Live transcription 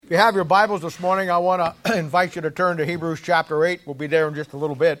If you have your Bibles this morning, I want to invite you to turn to Hebrews chapter 8. We'll be there in just a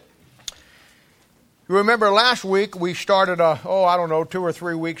little bit. You remember last week we started a, 2 or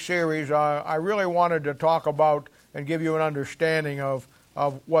 3 week series. I really wanted to talk about and give you an understanding of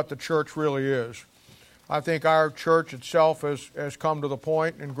what the church really is. I think our church itself has come to the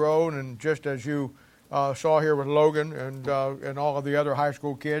point and grown, and just as you saw here with Logan and all of the other high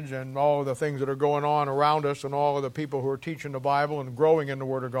school kids and all of the things that are going on around us and all of the people who are teaching the Bible and growing in the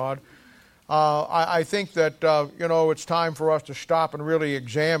Word of God, I think that, it's time for us to stop and really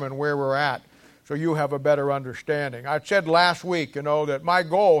examine where we're at so you have a better understanding. I said last week, that my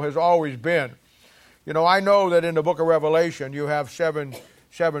goal has always been, I know that in the book of Revelation you have seven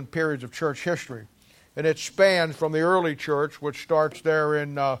periods of church history. And it spans from the early church, which starts there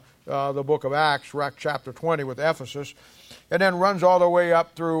in the book of Acts chapter 20 with Ephesus, and then runs all the way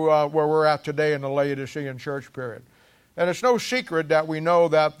up through where we're at today in the Laodicean church period. And it's no secret that we know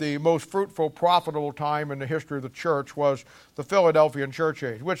that the most fruitful, profitable time in the history of the church was the Philadelphian church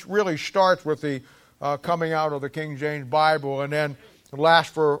age, which really starts with the coming out of the King James Bible and then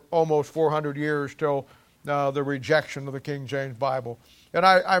lasts for almost 400 years till the rejection of the King James Bible. And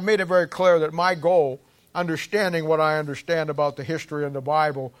I made it very clear that my goal, understanding what I understand about the history in the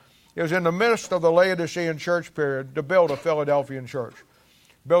Bible, is in the midst of the Laodicean church period to build a Philadelphian church.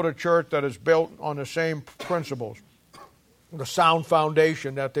 Build a church that is built on the same principles, the sound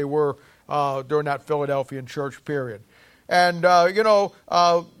foundation that they were during that Philadelphian church period. And,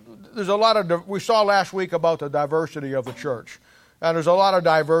 there's a lot of, we saw last week about the diversity of the church. And there's a lot of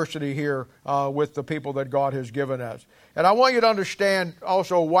diversity here with the people that God has given us. And I want you to understand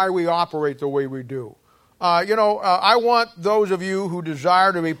also why we operate the way we do. I want those of you who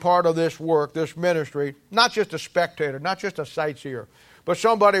desire to be part of this work, this ministry, not just a spectator, not just a sightseer, but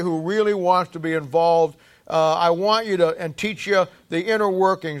somebody who really wants to be involved. I want you to and teach you the inner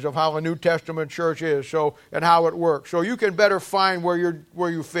workings of how a New Testament church is, and how it works, so you can better find where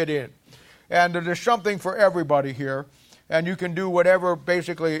you fit in. And there's something for everybody here. And you can do whatever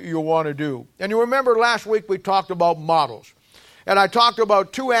basically you want to do. And you remember last week we talked about models. And I talked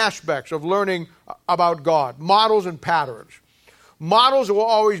about two aspects of learning about God, models and patterns. Models will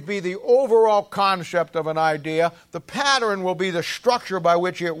always be the overall concept of an idea. The pattern will be the structure by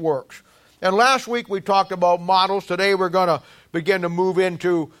which it works. And last week we talked about models. Today we're going to begin to move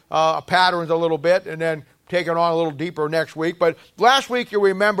into patterns a little bit and then take it on a little deeper next week. But last week you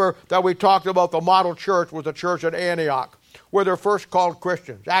remember that we talked about the model church was the church at Antioch, where they're first called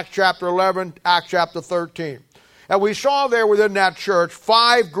Christians. Acts chapter 11, Acts chapter 13. And we saw there within that church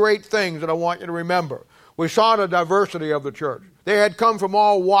 5 great things that I want you to remember. We saw the diversity of the church. They had come from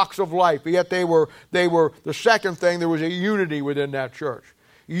all walks of life, yet they were the second thing, there was a unity within that church.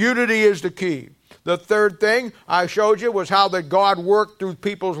 Unity is the key. The third thing I showed you was how that God worked through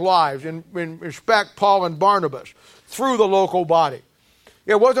people's lives, in respect Paul and Barnabas, through the local body.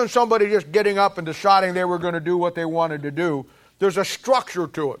 It wasn't somebody just getting up and deciding they were going to do what they wanted to do. There's a structure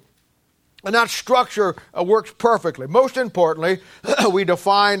to it. And that structure works perfectly. Most importantly, we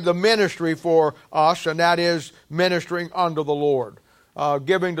defined the ministry for us, and that is ministering unto the Lord.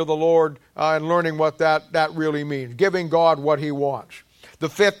 Giving to the Lord and learning what that really means. Giving God what He wants. The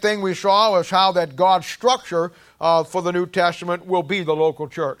fifth thing we saw was how that God's structure for the New Testament will be the local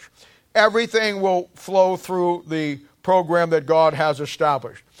church. Everything will flow through the program that God has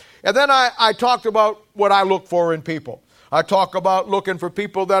established. And then I talked about what I look for in people. I talk about looking for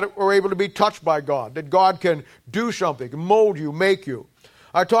people that are able to be touched by God, that God can do something, mold you, make you.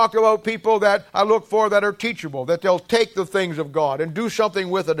 I talked about people that I look for that are teachable, that they'll take the things of God and do something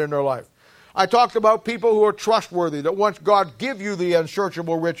with it in their life. I talked about people who are trustworthy, that once God gives you the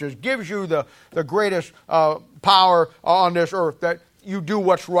unsearchable riches, gives you the greatest power on this earth, that you do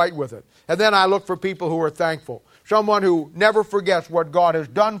what's right with it. And then I look for people who are thankful. Someone who never forgets what God has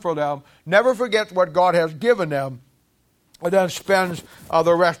done for them, never forgets what God has given them, and then spends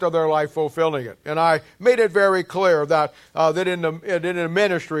the rest of their life fulfilling it. And I made it very clear that in the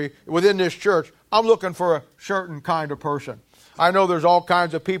ministry, within this church, I'm looking for a certain kind of person. I know there's all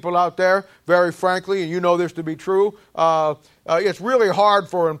kinds of people out there, very frankly, and you know this to be true. It's really hard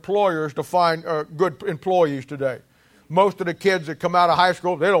for employers to find good employees today. Most of the kids that come out of high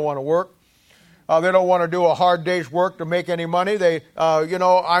school, they don't want to work. They don't want to do a hard day's work to make any money.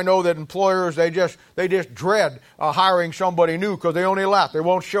 I know that employers, they just dread hiring somebody new because they only left. They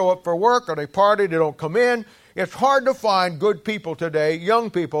won't show up for work, or they party, they don't come in. It's hard to find good people today, young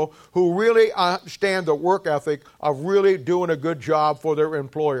people, who really understand the work ethic of really doing a good job for their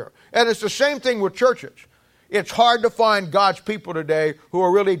employer. And it's the same thing with churches. It's hard to find God's people today who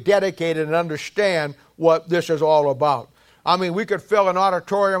are really dedicated and understand what this is all about. I mean, we could fill an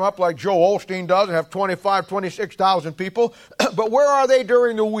auditorium up like Joel Osteen does and have 25, 26,000 people. But where are they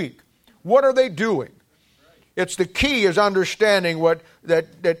during the week? What are they doing? It's the key is understanding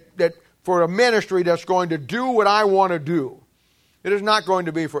that for a ministry that's going to do what I want to do. It is not going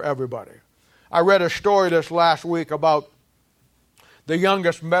to be for everybody. I read a story this last week about the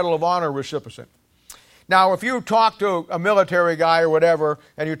youngest Medal of Honor recipient. Now, if you talk to a military guy or whatever,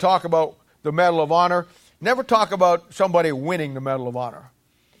 and you talk about the Medal of Honor, never talk about somebody winning the Medal of Honor.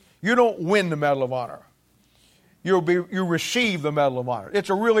 You don't win the Medal of Honor. You receive the Medal of Honor. It's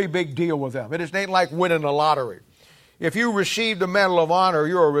a really big deal with them. It ain't like winning the lottery. If you receive the Medal of Honor,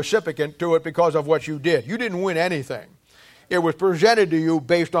 you're a recipient to it because of what you did. You didn't win anything. It was presented to you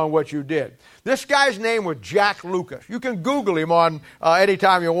based on what you did. This guy's name was Jack Lucas. You can Google him on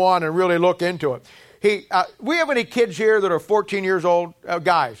anytime you want and really look into it. We have any kids here that are 14 years old?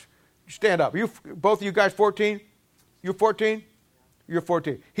 Guys, stand up. Both of you guys 14? You 14? You're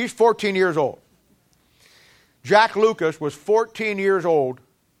 14. He's 14 years old. Jack Lucas was 14 years old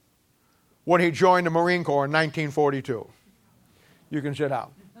when he joined the Marine Corps in 1942. You can sit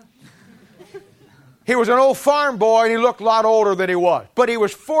down. He was an old farm boy, and he looked a lot older than he was. But he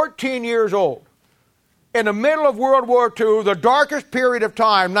was 14 years old. In the middle of World War II, the darkest period of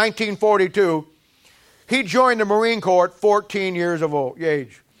time, 1942, he joined the Marine Corps at 14 years of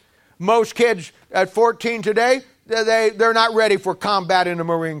age. Most kids at 14 today, they're not ready for combat in the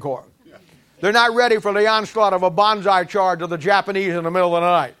Marine Corps. They're not ready for the onslaught of a banzai charge of the Japanese in the middle of the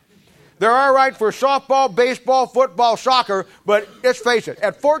night. They're all right for softball, baseball, football, soccer, but let's face it,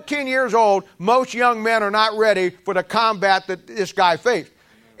 at 14 years old, most young men are not ready for the combat that this guy faced.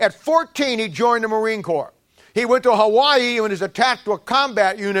 At 14, he joined the Marine Corps. He went to Hawaii and was attached to a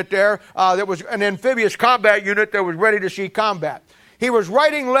combat unit there that was an amphibious combat unit that was ready to see combat. He was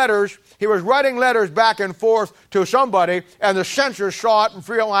writing letters back and forth to somebody, and the censors saw it and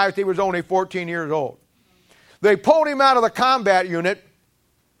realized he was only 14 years old. They pulled him out of the combat unit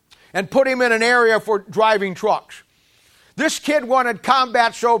and put him in an area for driving trucks. This kid wanted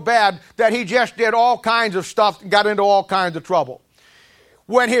combat so bad that he just did all kinds of stuff and got into all kinds of trouble.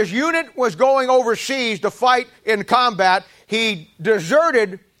 When his unit was going overseas to fight in combat, he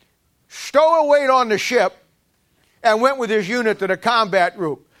deserted, stowaway on the ship, and went with his unit to the combat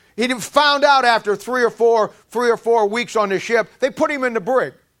group. He found out after three or four weeks on the ship, they put him in the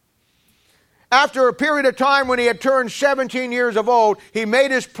brig. After a period of time when he had turned 17 years of old, he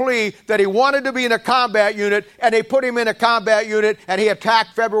made his plea that he wanted to be in a combat unit, and they put him in a combat unit, and he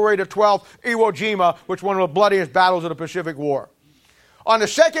attacked February the 12th, Iwo Jima, which was one of the bloodiest battles of the Pacific War. On the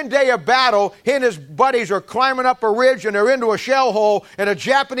second day of battle, he and his buddies are climbing up a ridge, and they're into a shell hole, and a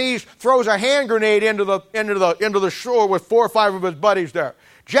Japanese throws a hand grenade into the shore with 4 or 5 of his buddies there.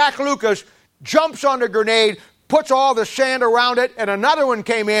 Jack Lucas jumps on the grenade, puts all the sand around it, and another one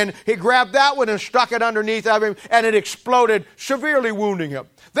came in. He grabbed that one and stuck it underneath of him, and it exploded, severely wounding him.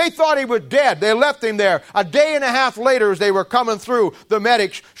 They thought he was dead. They left him there. A day and a half later, as they were coming through, the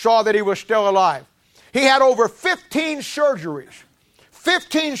medics saw that he was still alive. He had over 15 surgeries.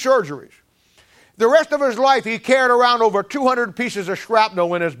 15 surgeries. The rest of his life, he carried around over 200 pieces of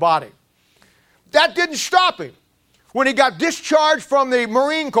shrapnel in his body. That didn't stop him. When he got discharged from the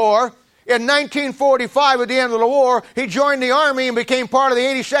Marine Corps, in 1945, at the end of the war, he joined the Army and became part of the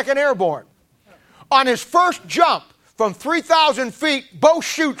 82nd Airborne. On his first jump from 3,000 feet, both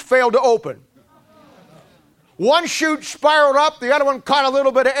chutes failed to open. One chute spiraled up, the other one caught a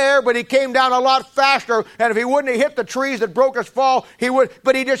little bit of air, but he came down a lot faster, and if he wouldn't have hit the trees that broke his fall, he would,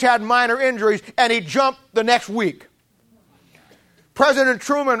 but he just had minor injuries, and he jumped the next week. President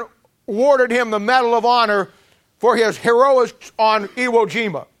Truman awarded him the Medal of Honor for his heroics on Iwo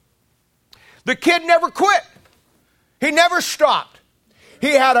Jima. The kid never quit. He never stopped.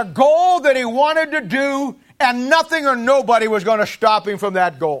 He had a goal that he wanted to do, and nothing or nobody was going to stop him from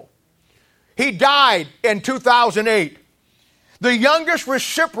that goal. He died in 2008. The youngest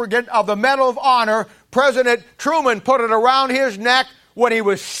recipient of the Medal of Honor, President Truman put it around his neck when he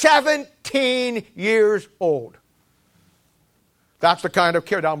was 17 years old. That's the kind of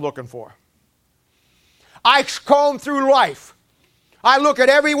kid I'm looking for. I comb through life. I look at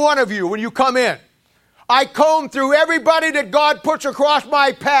every one of you when you come in. I comb through everybody that God puts across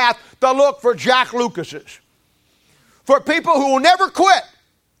my path to look for Jack Lucases. For people who will never quit.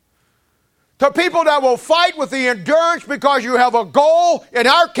 To people that will fight with the endurance because you have a goal, in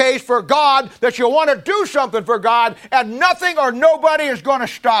our case for God, that you want to do something for God, and nothing or nobody is going to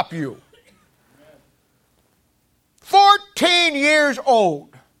stop you. 14 years old.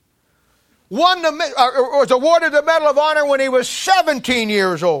 Was awarded the Medal of Honor when he was 17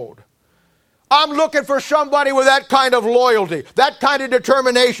 years old. I'm looking for somebody with that kind of loyalty, that kind of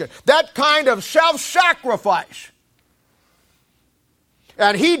determination, that kind of self-sacrifice.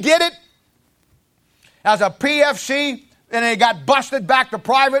 And he did it as a PFC, and he got busted back to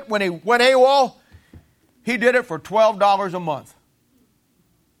private when he went AWOL. He did it for $12 a month.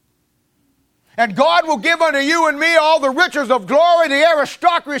 And God will give unto you and me all the riches of glory, the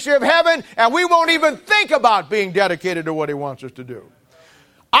aristocracy of heaven, and we won't even think about being dedicated to what he wants us to do.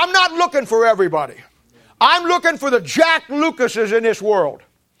 I'm not looking for everybody. I'm looking for the Jack Lucases in this world.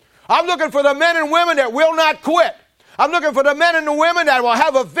 I'm looking for the men and women that will not quit. I'm looking for the men and the women that will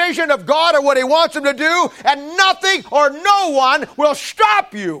have a vision of God and what he wants them to do, and nothing or no one will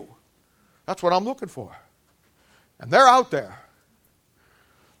stop you. That's what I'm looking for. And they're out there.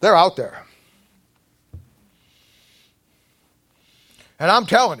 They're out there. And I'm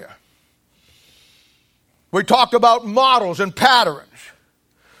telling you, we talked about models and patterns.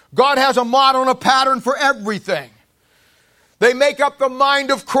 God has a model and a pattern for everything. They make up the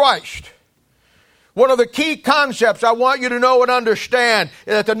mind of Christ. One of the key concepts I want you to know and understand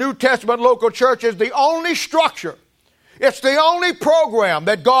is that the New Testament local church is the only structure, it's the only program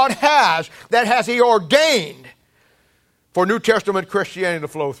that God has that has He ordained for New Testament Christianity to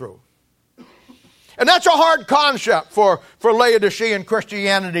flow through. And that's a hard concept for Laodicean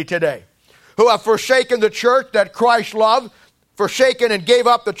Christianity today, who have forsaken the church that Christ loved, forsaken and gave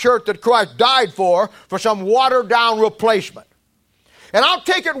up the church that Christ died for some watered-down replacement. And I'll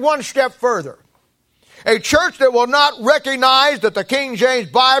take it one step further. A church that will not recognize that the King James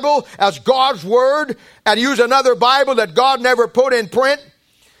Bible as God's Word and use another Bible that God never put in print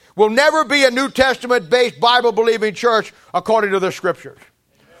will never be a New Testament-based Bible-believing church according to the Scriptures.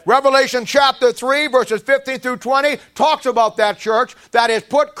 Revelation chapter 3, verses 15 through 20, talks about that church that has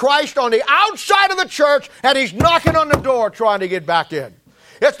put Christ on the outside of the church and he's knocking on the door trying to get back in.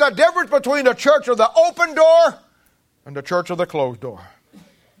 It's the difference between the church of the open door and the church of the closed door.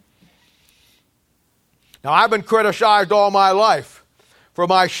 Now, I've been criticized all my life for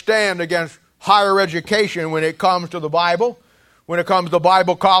my stand against higher education when it comes to the Bible, when it comes to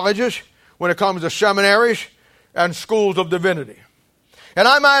Bible colleges, when it comes to seminaries and schools of divinity. And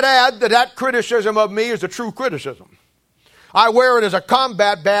I might add that that criticism of me is a true criticism. I wear it as a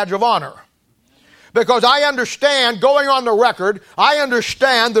combat badge of honor. Because I understand, going on the record, I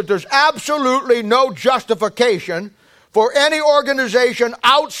understand that there's absolutely no justification for any organization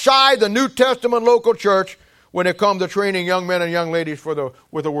outside the New Testament local church when it comes to training young men and young ladies with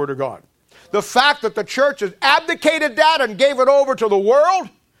the Word of God. The fact that the church has abdicated that and gave it over to the world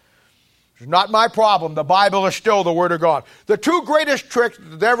is not my problem. The Bible is still the Word of God. The two greatest tricks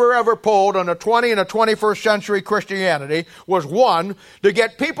that ever pulled on the 20th and the 21st century Christianity was, one, to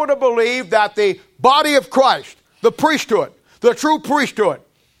get people to believe that the body of Christ, the priesthood, the true priesthood,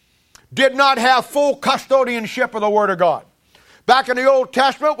 did not have full custodianship of the Word of God. Back in the Old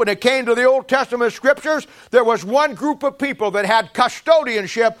Testament, when it came to the Old Testament Scriptures, there was one group of people that had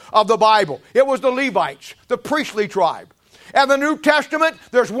custodianship of the Bible. It was the Levites, the priestly tribe. And the New Testament,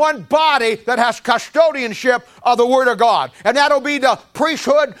 there's one body that has custodianship of the Word of God. And that'll be the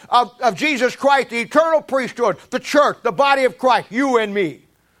priesthood of Jesus Christ, the eternal priesthood, the church, the body of Christ, you and me.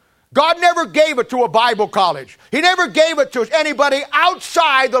 God never gave it to a Bible college. He never gave it to anybody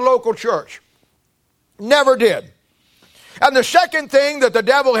outside the local church. Never did. And the second thing that the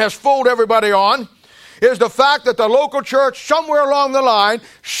devil has fooled everybody on is the fact that the local church, somewhere along the line,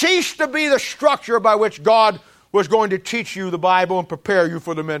 ceased to be the structure by which God was going to teach you the Bible and prepare you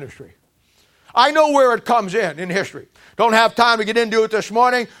for the ministry. I know where it comes in history. Don't have time to get into it this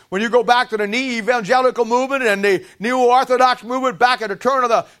morning. When you go back to the neo-evangelical movement and the New Orthodox movement back at the turn of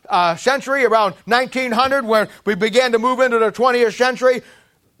the century, around 1900, when we began to move into the 20th century,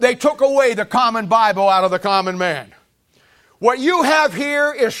 they took away the common Bible out of the common man. What you have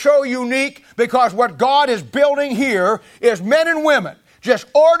here is so unique because what God is building here is men and women, just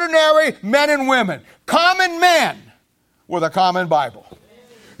ordinary men and women, common men with a common Bible.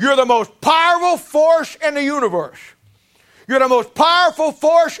 You're the most powerful force in the universe. You're the most powerful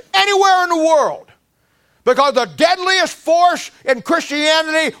force anywhere in the world. Because the deadliest force in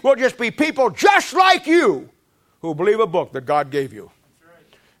Christianity will just be people just like you who believe a book that God gave you.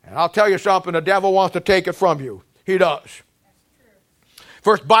 And I'll tell you something, the devil wants to take it from you. He does.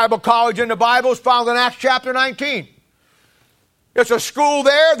 First Bible college in the Bible is found in Acts chapter 19. It's a school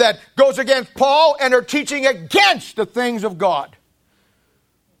there that goes against Paul, and they're teaching against the things of God.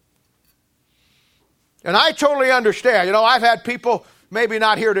 And I totally understand. You know, I've had people maybe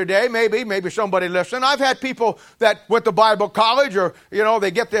not here today, maybe somebody listening. I've had people that went to Bible college, or,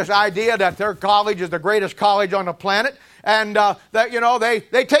 they get this idea that their college is the greatest college on the planet, and that,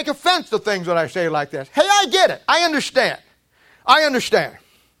 they take offense to things that I say like this. Hey, I get it. I understand. I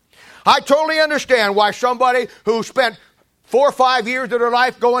totally understand why somebody who spent 4 or 5 years of their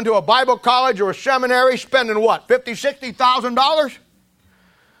life going to a Bible college or a seminary, spending what, $50,000, $60,000?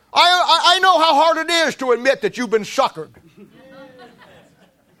 I know how hard it is to admit that you've been suckered.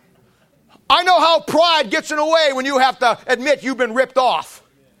 I know how pride gets in the way when you have to admit you've been ripped off,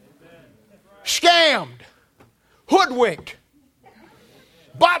 scammed, hoodwinked,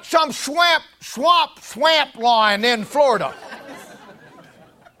 bought some swamp line in Florida.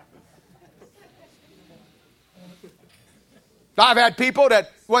 I've had people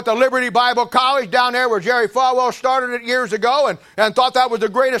that went to Liberty Bible College down there where Jerry Falwell started it years ago and thought that was the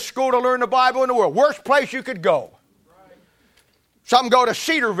greatest school to learn the Bible in the world. Worst place you could go. Some go to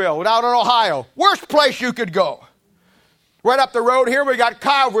Cedarville out in Ohio. Worst place you could go. Right up the road here we got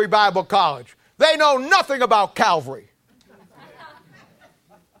Calvary Bible College. They know nothing about Calvary.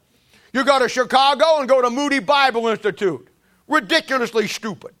 You go to Chicago and go to Moody Bible Institute. Ridiculously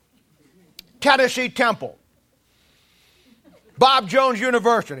stupid. Tennessee Temple. Bob Jones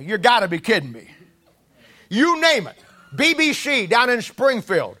University. You got to be kidding me. You name it. BBC down in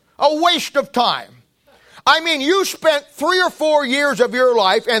Springfield. A waste of time. I mean, you spent 3 or 4 years of your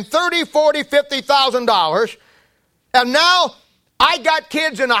life and $30,000, $40,000, $50,000, and now I got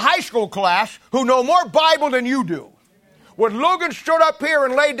kids in a high school class who know more Bible than you do. When Logan stood up here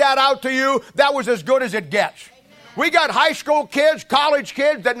and laid that out to you, that was as good as it gets. We got high school kids, college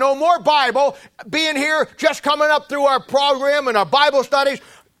kids that know more Bible being here, just coming up through our program and our Bible studies.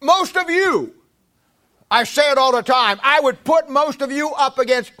 Most of you, I say it all the time, I would put most of you up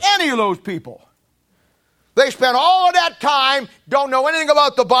against any of those people. They spent all of that time, don't know anything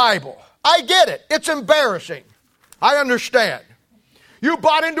about the Bible. I get it. It's embarrassing. I understand. You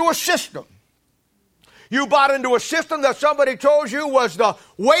bought into a system. You bought into a system that somebody told you was the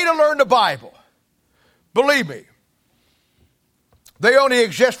way to learn the Bible. Believe me. They only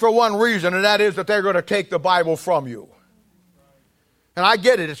exist for one reason, and that is that they're going to take the Bible from you. And I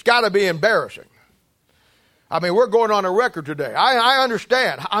get it. It's got to be embarrassing. I mean, we're going on a record today. I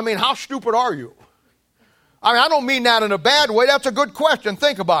understand. I mean, how stupid are you? I mean, I don't mean that in a bad way. That's a good question.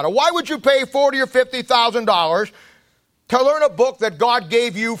 Think about it. Why would you pay $40,000 or $50,000 to learn a book that God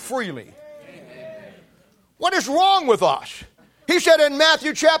gave you freely? What is wrong with us? He said in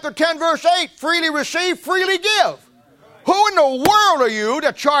Matthew chapter 10, verse 8, freely receive, freely give. Who in the world are you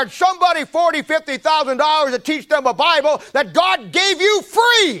to charge somebody $40,000, $50,000 to teach them a Bible that God gave you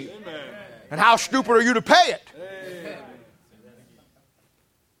free? Amen. And how stupid are you to pay it? Amen.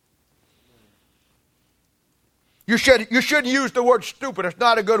 You shouldn't use the word stupid. It's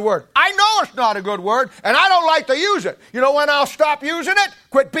not a good word. I know it's not a good word, and I don't like to use it. You know when I'll stop using it?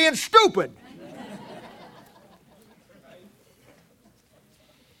 Quit being stupid.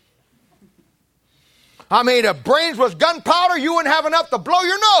 I mean, if brains was gunpowder, you wouldn't have enough to blow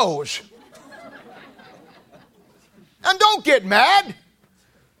your nose. And don't get mad.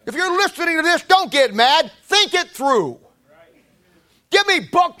 If you're listening to this, don't get mad. Think it through. Give me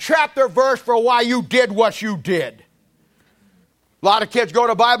book, chapter, verse for why you did what you did. A lot of kids go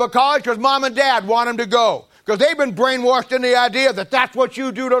to Bible college because mom and dad want them to go. Because they've been brainwashed in the idea that that's what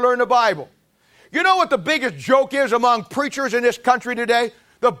you do to learn the Bible. You know what the biggest joke is among preachers in this country today?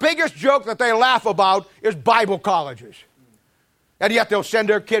 The biggest joke that they laugh about is Bible colleges. And yet they'll send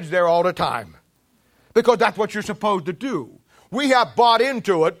their kids there all the time. Because that's what you're supposed to do. We have bought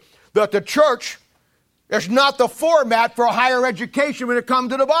into it that the church is not the format for higher education when it comes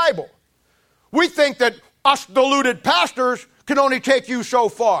to the Bible. We think that us deluded pastors can only take you so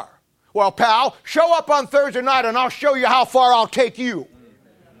far. Well, pal, show up on Thursday night and I'll show you how far I'll take you.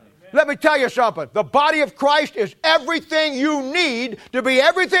 Let me tell you something. The body of Christ is everything you need to be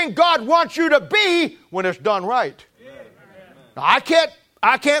everything God wants you to be when it's done right. Now, I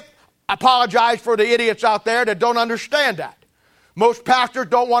can't apologize for the idiots out there that don't understand that. Most pastors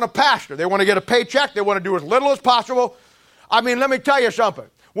don't want to pastor. They want to get a paycheck. They want to do as little as possible. I mean, let me tell you something.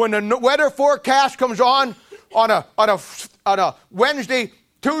 When the weather forecast comes on a Wednesday,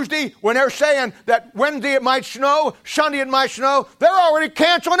 Tuesday, when they're saying that Wednesday it might snow, Sunday it might snow, they're already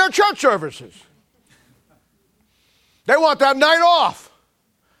canceling their church services. They want that night off.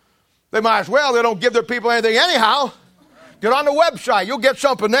 They might as well. They don't give their people anything anyhow. Get on the website. You'll get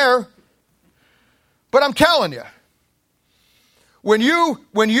something there. But I'm telling you, when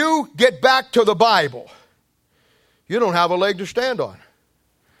you get back to the Bible, you don't have a leg to stand on.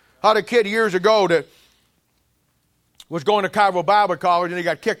 I had a kid years ago that was going to Calvary Bible College, and he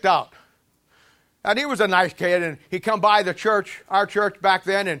got kicked out. And he was a nice kid, and he come by the church, our church back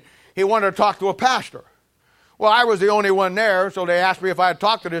then, and he wanted to talk to a pastor. Well, I was the only one there, so they asked me if I had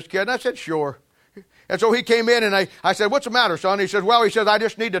talked to this kid, and I said, sure. And so he came in, and I said, what's the matter, son? He said, well, I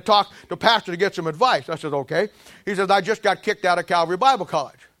just need to talk to the pastor to get some advice. I said, okay. He says, I just got kicked out of Calvary Bible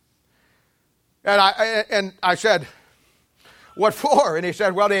College. And I said, what for? And he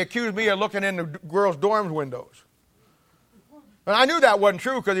said, well, they accused me of looking in the girls' dorm windows. And I knew that wasn't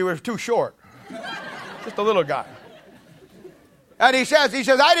true because he was too short. Just a little guy. And he says,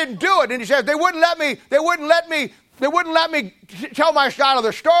 I didn't do it. And he says, they wouldn't let me tell my side of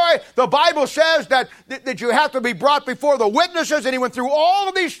the story. The Bible says that you have to be brought before the witnesses. And he went through all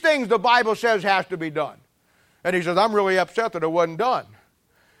of these things the Bible says has to be done. And he says, I'm really upset that it wasn't done.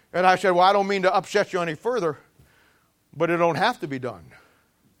 And I said, well, I don't mean to upset you any further, but it don't have to be done.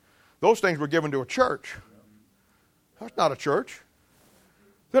 Those things were given to a church. That's not a church.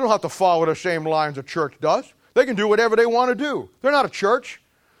 They don't have to follow the same lines a church does. They can do whatever they want to do. They're not a church.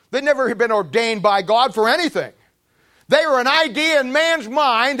 They've never been ordained by God for anything. They are an idea in man's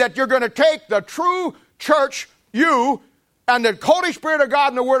mind that you're going to take the true church, you, and the Holy Spirit of God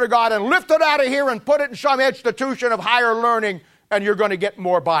and the Word of God and lift it out of here and put it in some institution of higher learning, and you're going to get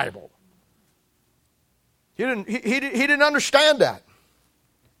more Bible. He didn't understand that.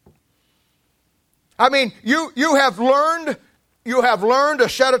 I mean, you have learned a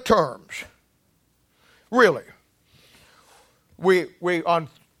set of terms. Really. We on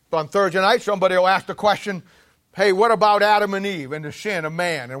Thursday night, somebody will ask the question, hey, what about Adam and Eve and the sin of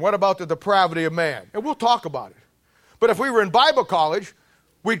man? And what about the depravity of man? And we'll talk about it. But if we were in Bible college,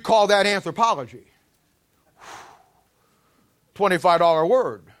 we'd call that anthropology. $25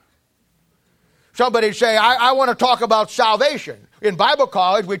 word. Somebody'd say, I want to talk about salvation. In Bible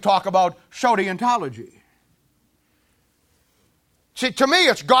college, we talk about soteriology. See, to me,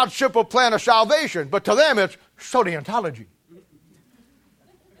 it's God's simple plan of salvation, but to them, it's soteriology.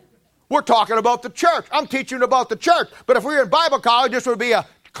 We're talking about the church. I'm teaching about the church. But if we were in Bible college, this would be a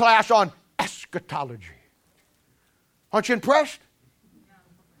class on eschatology. Aren't you impressed?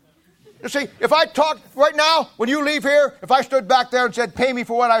 You see, if I talked right now, when you leave here, if I stood back there and said, pay me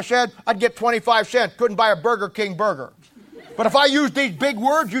for what I said, I'd get 25 cents. Couldn't buy a Burger King burger. But if I used these big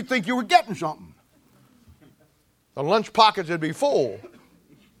words, you'd think you were getting something. The lunch pockets would be full.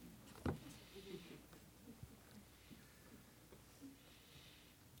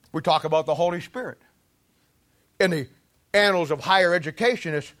 We talk about the Holy Spirit. In the annals of higher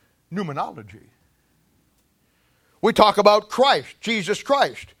education, it's pneumonology. We talk about Christ, Jesus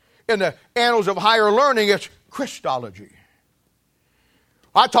Christ. In the annals of higher learning, it's Christology.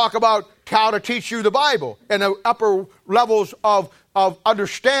 I talk about how to teach you the Bible. In the upper levels of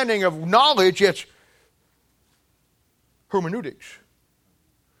understanding of knowledge, it's hermeneutics.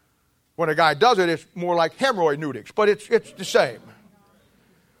 When a guy does it, it's more like hemorrhoideutics, but it's the same.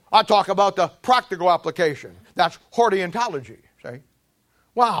 I talk about the practical application. That's hordeontology. See?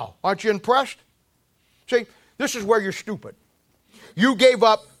 Wow, aren't you impressed? See, this is where you're stupid. You gave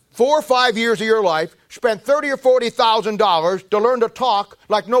up 4 or 5 years of your life, spent $30,000 or $40,000 to learn to talk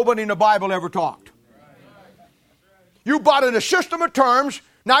like nobody in the Bible ever talked. You bought in a system of terms.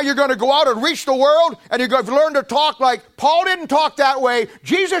 Now you're going to go out and reach the world, and you're going to learn to talk like Paul didn't talk that way,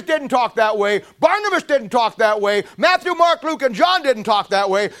 Jesus didn't talk that way, Barnabas didn't talk that way, Matthew, Mark, Luke, and John didn't talk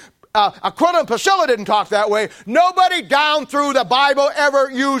that way, Aquila and Priscilla didn't talk that way. Nobody down through the Bible ever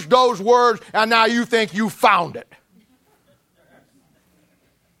used those words, and now you think you found it.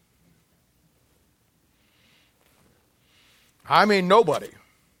 I mean, nobody.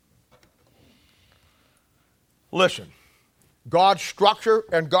 Listen. God's structure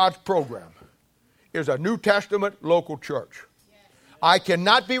and God's program is a New Testament local church. I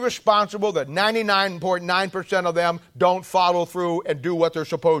cannot be responsible that 99.9% of them don't follow through and do what they're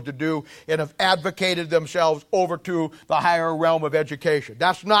supposed to do and have advocated themselves over to the higher realm of education.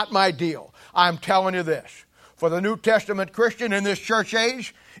 That's not my deal. I'm telling you this. For the New Testament Christian in this church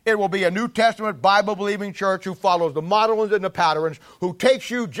age, it will be a New Testament Bible-believing church who follows the models and the patterns, who takes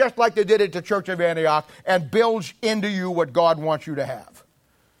you just like they did at the Church of Antioch and builds into you what God wants you to have.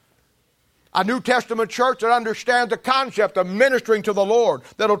 A New Testament church that understands the concept of ministering to the Lord,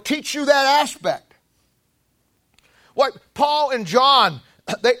 that will teach you that aspect. What Paul and John,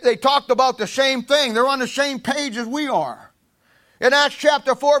 they talked about the same thing. They're on the same page as we are. In Acts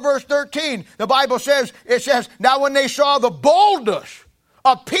chapter 4, verse 13, the Bible says, now when they saw the boldness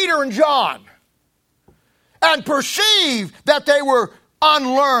of Peter and John and perceived that they were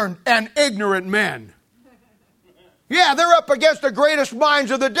unlearned and ignorant men. Yeah, they're up against the greatest minds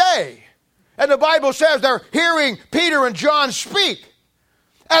of the day. And the Bible says they're hearing Peter and John speak.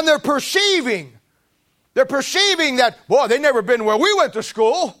 And they're perceiving. They're perceiving that, boy, they've never been where we went to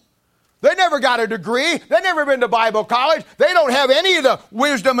school. They never got a degree. They've never been to Bible college. They don't have any of the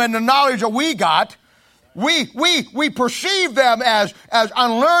wisdom and the knowledge that we got. We perceive them as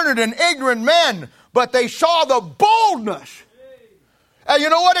unlearned and ignorant men, but they saw the boldness. And you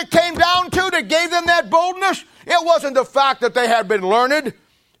know what it came down to that gave them that boldness? It wasn't the fact that they had been learned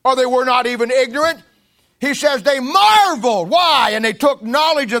or they were not even ignorant. He says they marveled. Why? And they took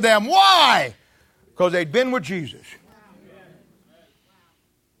knowledge of them. Why? Because they'd been with Jesus.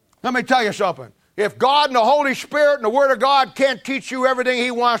 Let me tell you something. If God and the Holy Spirit and the Word of God can't teach you everything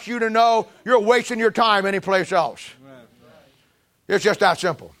He wants you to know, you're wasting your time anyplace else. It's just that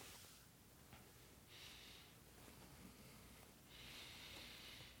simple.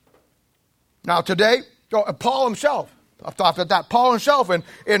 Now today, Paul himself, I've talked about that. Paul himself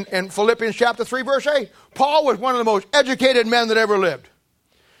in Philippians chapter 3, verse 8. Paul was one of the most educated men that ever lived.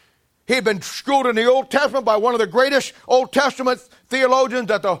 He had been schooled in the Old Testament by one of the greatest Old Testament theologians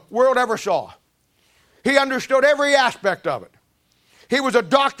that the world ever saw. He understood every aspect of it. He was a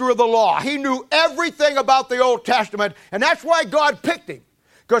doctor of the law. He knew everything about the Old Testament, and that's why God picked him.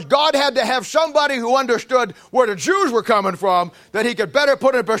 Because God had to have somebody who understood where the Jews were coming from, that he could better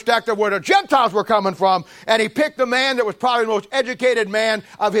put in perspective where the Gentiles were coming from, and he picked the man that was probably the most educated man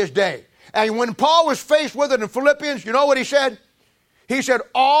of his day. And when Paul was faced with it in Philippians, you know what he said? He said,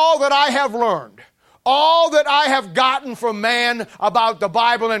 all that I have learned, all that I have gotten from man about the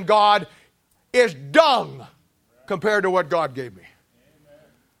Bible and God is dung compared to what God gave me.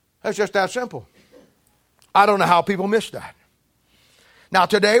 That's just that simple. I don't know how people miss that. Now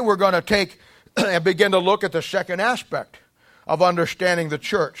today we're going to take and begin to look at the second aspect of understanding the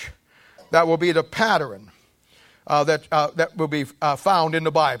church. That will be the pattern that will be found in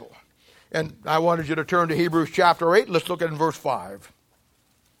the Bible. And I wanted you to turn to Hebrews chapter 8. Let's look at it in verse 5.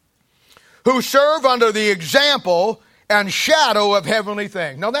 Who serve under the example and shadow of heavenly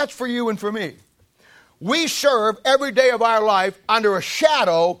things. Now that's for you and for me. We serve every day of our life under a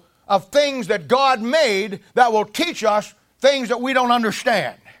shadow of things that God made that will teach us things that we don't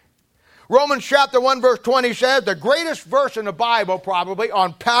understand. Romans chapter 1 verse 20 says, the greatest verse in the Bible probably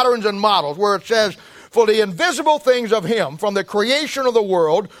on patterns and models, where it says, for the invisible things of Him from the creation of the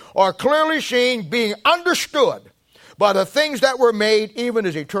world are clearly seen, being understood by the things that were made, even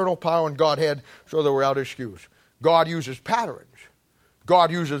His eternal power and Godhead, so they're without excuse. God uses patterns.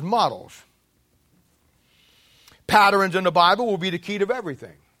 God uses models. Patterns in the Bible will be the key to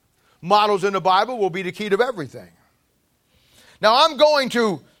everything. Models in the Bible will be the key to everything. Now I'm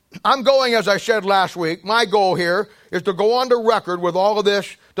going, as I said last week, my goal here is to go on the record with all of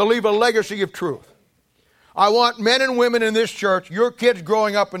this, to leave a legacy of truth. I want men and women in this church, your kids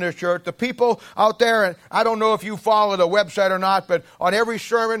growing up in this church, the people out there, and I don't know if you follow the website or not, but on every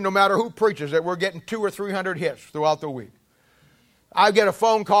sermon, no matter who preaches it, we're getting 200 or 300 hits throughout the week. I get a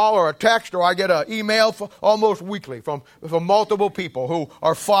phone call or a text or I get an email almost weekly from multiple people who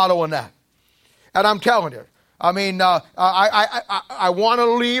are following that. And I'm telling you, I mean, I want to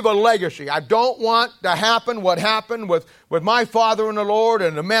leave a legacy. I don't want to happen what happened with my father in the Lord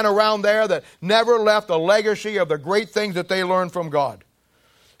and the men around there that never left a legacy of the great things that they learned from God,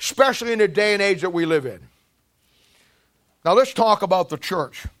 especially in the day and age that we live in. Now let's talk about the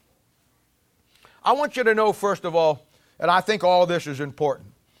church. I want you to know, first of all, and I think all this is important,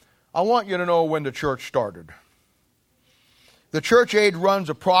 I want you to know when the church started. The church age runs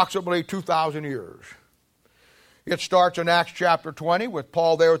approximately 2,000 years. It starts in Acts chapter 20 with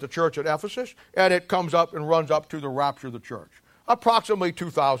Paul there at the church at Ephesus, and it comes up and runs up to the rapture of the church. Approximately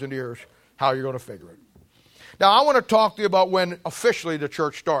 2,000 years, how you're going to figure it. Now, I want to talk to you about when officially the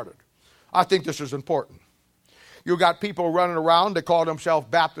church started. I think this is important. You got people running around, they call themselves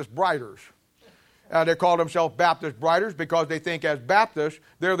Baptist Briders. They call themselves Baptist Briders because they think as Baptists,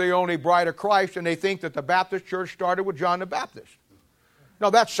 they're the only bride of Christ, and they think that the Baptist church started with John the Baptist.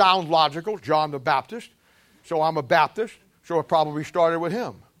 Now, that sounds logical, John the Baptist. So I'm a Baptist, so it probably started with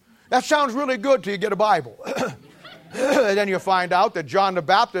him. That sounds really good till you get a Bible. And then you find out that John the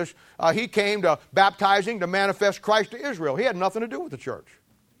Baptist, he came to baptizing to manifest Christ to Israel. He had nothing to do with the church.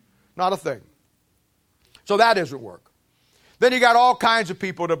 Not a thing. So that doesn't work. Then you got all kinds of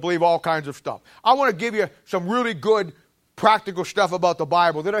people that believe all kinds of stuff. I want to give you some really good practical stuff about the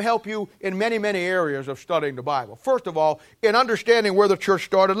Bible that'll help you in many, many areas of studying the Bible. First of all, in understanding where the church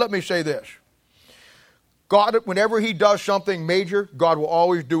started, let me say this. God, whenever He does something major, God will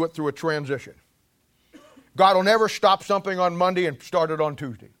always do it through a transition. God will never stop something on Monday and start it on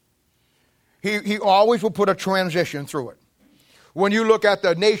Tuesday. He always will put a transition through it. When you look at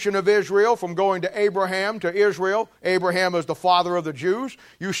the nation of Israel, from going to Abraham to Israel, Abraham is the father of the Jews.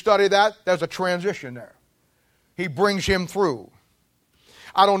 You study that, there's a transition there. He brings him through.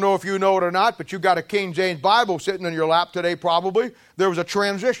 I don't know if you know it or not, but you got a King James Bible sitting in your lap today probably. There was a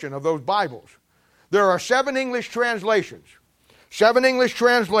transition of those Bibles. There are 7 English translations. 7 English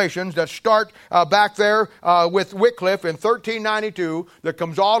translations that start back there with Wycliffe in 1392 that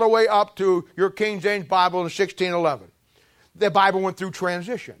comes all the way up to your King James Bible in 1611. The Bible went through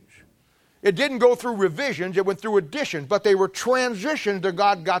transitions. It didn't go through revisions, it went through additions, but they were transitions that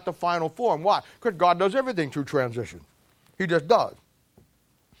God got the final form. Why? Because God does everything through transition. He just does.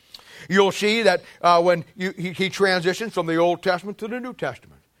 You'll see that when he transitions from the Old Testament to the New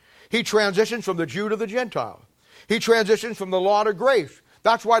Testament. He transitions from the Jew to the Gentile. He transitions from the law to grace.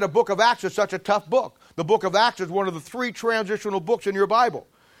 That's why the book of Acts is such a tough book. The book of Acts is one of the 3 transitional books in your Bible.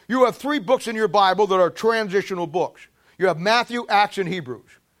 You have 3 books in your Bible that are transitional books. You have Matthew, Acts, and Hebrews.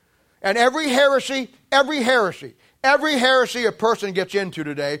 And every heresy a person gets into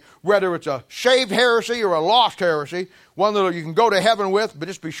today, whether it's a saved heresy or a lost heresy, one that you can go to heaven with but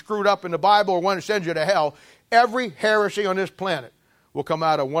just be screwed up in the Bible, or one that sends you to hell, every heresy on this planet will come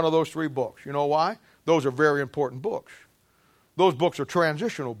out of one of those 3 books. You know why? Those are very important books. Those books are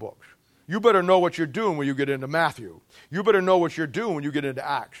transitional books. You better know what you're doing when you get into Matthew. You better know what you're doing when you get into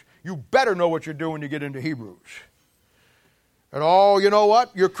Acts. You better know what you're doing when you get into Hebrews. And you know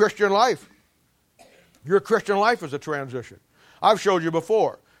what? Your Christian life is a transition. I've showed you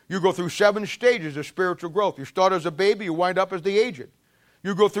before. You go through 7 stages of spiritual growth. You start as a baby, you wind up as the aged.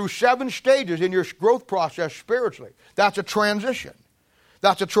 You go through 7 stages in your growth process spiritually. That's a transition.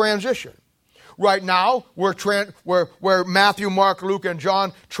 That's a transition. Right now, where Matthew, Mark, Luke, and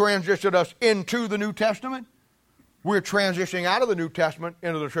John transitioned us into the New Testament, we're transitioning out of the New Testament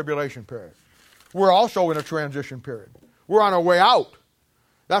into the tribulation period. We're also in a transition period. We're on our way out.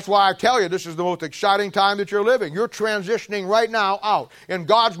 That's why I tell you this is the most exciting time that you're living. You're transitioning right now out. In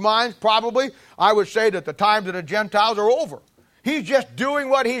God's mind, probably, I would say that the times of the Gentiles are over. He's just doing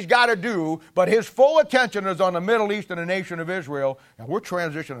what he's got to do, but his full attention is on the Middle East and the nation of Israel, and we're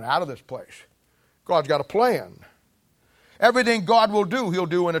transitioning out of this place. God's got a plan. Everything God will do, he'll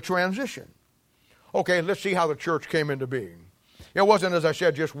do in a transition. Okay, let's see how the church came into being. It wasn't, as I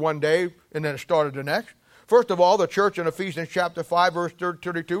said, just one day and then it started the next. First of all, the church in Ephesians chapter 5, verse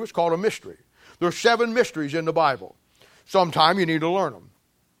 32 is called a mystery. There's 7 mysteries in the Bible. Sometime you need to learn them.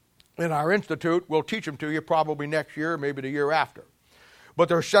 In our institute, we'll teach them to you probably next year, maybe the year after. But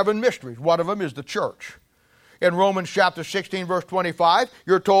there are 7 mysteries. One of them is the church. In Romans chapter 16, verse 25,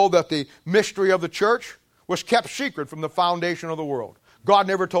 you're told that the mystery of the church was kept secret from the foundation of the world. God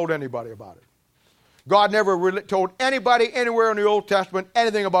never told anybody about it. God never told anybody anywhere in the Old Testament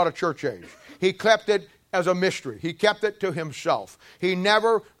anything about a church age. He kept it as a mystery. He kept it to himself. He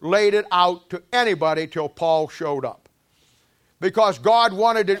never laid it out to anybody till Paul showed up. Because God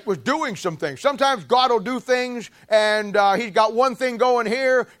was doing some things. Sometimes God will do things and he's got one thing going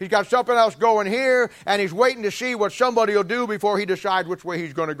here, he's got something else going here, and he's waiting to see what somebody will do before he decides which way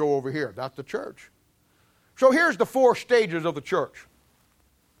he's going to go over here. That's the church. So here's the 4 stages of the church.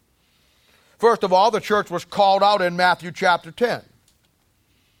 First of all, the church was called out in Matthew chapter 10.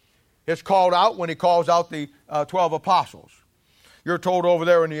 It's called out when he calls out the 12 apostles. You're told over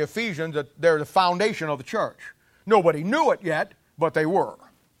there in the Ephesians that they're the foundation of the church. Nobody knew it yet, but they were.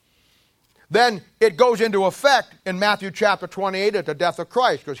 Then it goes into effect in Matthew chapter 28 at the death of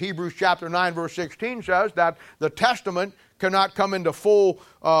Christ, because Hebrews chapter 9 verse 16 says that the testament cannot come into full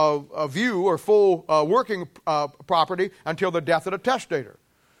view or full working property until the death of the testator.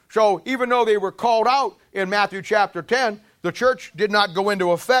 So even though they were called out in Matthew chapter 10, the church did not go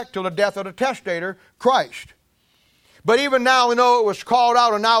into effect till the death of the testator, Christ. But even now, though it was called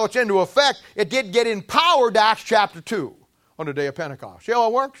out and now it's into effect, it did get empowered to Acts chapter 2 on the day of Pentecost. See how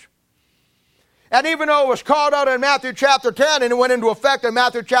it works? And even though it was called out in Matthew chapter 10 and it went into effect in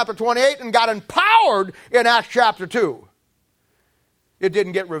Matthew chapter 28 and got empowered in Acts chapter 2, it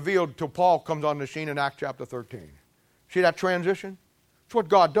didn't get revealed until Paul comes on the scene in Acts chapter 13. See that transition? It's what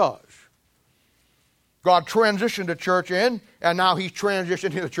God does. God transitioned the church in, and now he's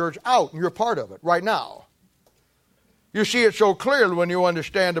transitioning the church out, and you're part of it right now. You see it so clearly when you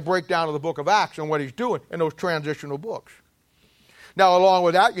understand the breakdown of the book of Acts and what he's doing in those transitional books. Now, along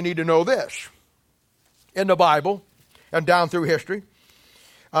with that, you need to know this. In the Bible, and down through history,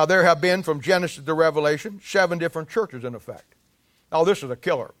 there have been, from Genesis to Revelation, 7 different churches in effect. Now, this is a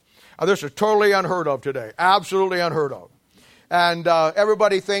killer. This is totally unheard of today. Absolutely unheard of. And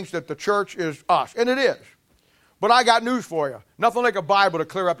everybody thinks that the church is us, and it is. But I got news for you. Nothing like a Bible to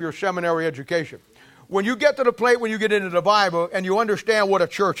clear up your seminary education. when you get to the place when you get into the Bible and you understand what a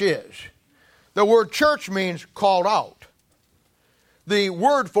church is, the word church means called out. The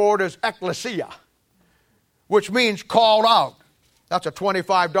word for it is ecclesia, which means called out. That's a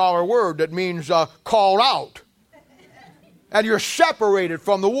 $25 word that means called out. And you're separated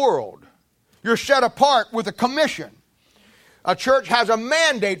from the world. You're set apart with a commission. A church has a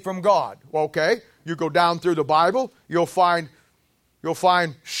mandate from God. Okay, you go down through the Bible, you'll find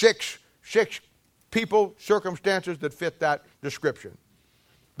six people, circumstances that fit that description.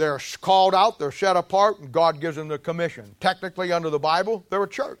 They're called out, they're set apart, and God gives them the commission. Technically, under the Bible, they're a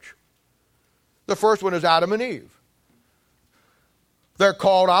church. The first one is Adam and Eve. They're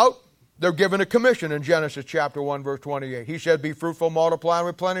called out, they're given a commission in Genesis chapter 1, verse 28. He said, be fruitful, multiply, and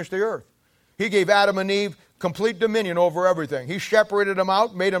replenish the earth. He gave Adam and Eve complete dominion over everything. He separated them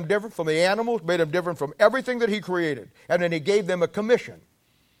out, made them different from the animals, made them different from everything that he created. And then he gave them a commission.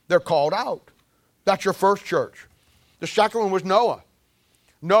 They're called out. That's your first church. The second one was Noah.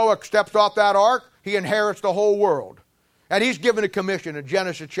 Noah steps off that ark, he inherits the whole world. And he's given a commission in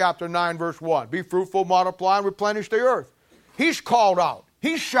Genesis chapter 9, verse 1. Be fruitful, multiply, and replenish the earth. He's called out.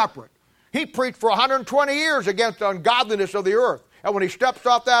 He's separate. He preached for 120 years against the ungodliness of the earth. And when he steps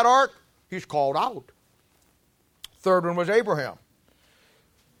off that ark, he's called out. Third one was Abraham.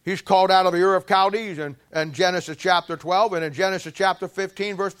 He's called out of the Ur of Chaldees in Genesis chapter 12. And in Genesis chapter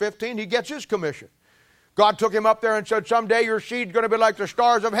 15, verse 15, he gets his commission. God took him up there and said, someday your seed's going to be like the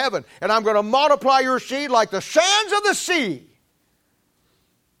stars of heaven. And I'm going to multiply your seed like the sands of the sea.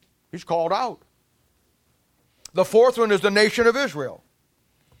 He's called out. The fourth one is the nation of Israel.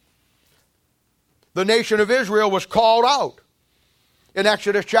 The nation of Israel was called out in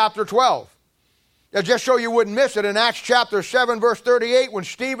Exodus chapter 12. And just so you wouldn't miss it, in Acts chapter 7, verse 38, when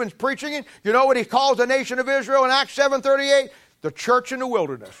Stephen's preaching it, you know what he calls the nation of Israel in Acts 7:38? The church in the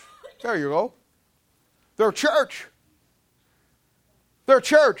wilderness. There you go. They're church. They're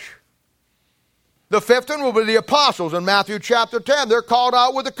church. The fifth one will be the apostles in Matthew chapter 10. They're called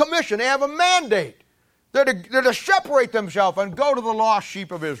out with a commission. They have a mandate. They're to separate themselves and go to the lost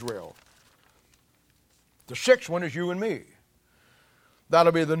sheep of Israel. The sixth one is you and me.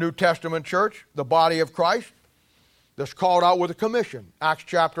 That'll be the New Testament church, the body of Christ, that's called out with a commission. Acts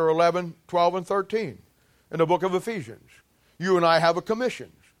chapter 11, 12, and 13 in the book of Ephesians. You and I have a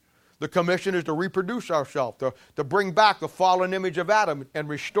commission. The commission is to reproduce ourselves, to bring back the fallen image of Adam and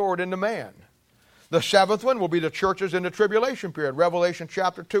restore it into man. The seventh one will be the churches in the tribulation period, Revelation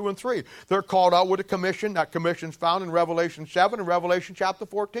chapter 2 and 3. They're called out with a commission. That commission's found in Revelation 7 and Revelation chapter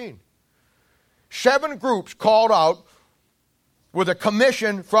 14. 7 groups called out with a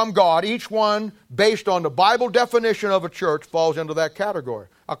commission from God. Each one, based on the Bible definition of a church, falls into that category.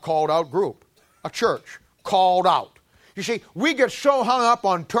 A called out group. A church. Called out. You see, we get so hung up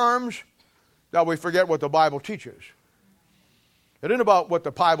on terms that we forget what the Bible teaches. It ain't about what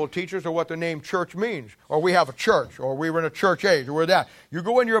the Bible teaches or what the name church means. Or we have a church, or we were in a church age, or we're that. You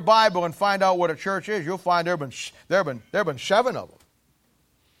go in your Bible and find out what a church is, you'll find there have been 7 of them.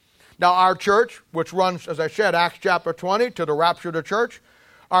 Now our church, which runs, as I said, Acts chapter 20 to the rapture of the church,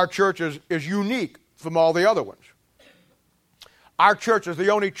 our church is unique from all the other ones. Our church is the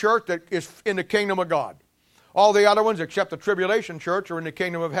only church that is in the kingdom of God. All the other ones, except the tribulation church, are in the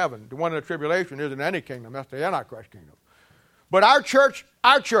kingdom of heaven. The one in the tribulation isn't any kingdom. That's the Antichrist kingdom. But our church,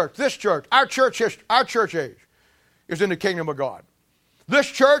 our church age is in the kingdom of God. This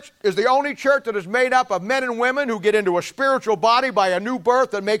church is the only church that is made up of men and women who get into a spiritual body by a new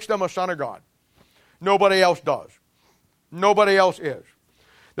birth that makes them a son of God. Nobody else does. Nobody else is.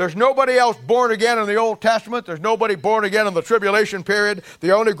 There's nobody else born again in the Old Testament. There's nobody born again in the tribulation period.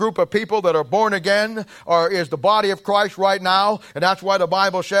 The only group of people that are born again is the body of Christ right now. And that's why the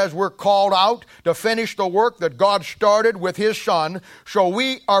Bible says we're called out to finish the work that God started with His Son. So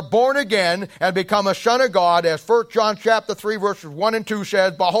we are born again and become a son of God. As 1 John chapter 3 verses 1 and 2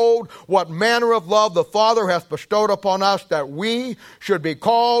 says, behold, what manner of love the Father hath bestowed upon us, that we should be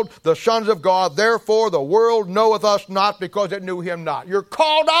called the sons of God. Therefore the world knoweth us not, because it knew Him not. You're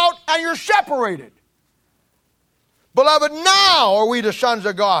called out and you're separated. Beloved, now are we the sons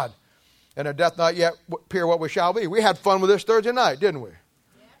of God, and it doth not yet appear what we shall be. We had fun with this Thursday night, didn't we?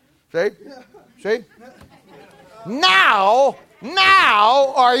 Yeah. See? Now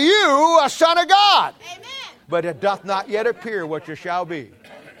are you a son of God. Amen. But it doth not yet appear what you shall be.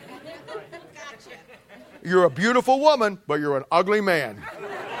 Gotcha. You're a beautiful woman, but you're an ugly man.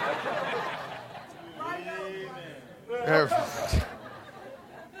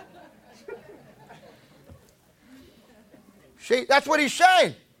 See, that's what he's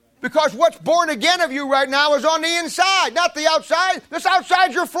saying. Because what's born again of you right now is on the inside, not the outside. This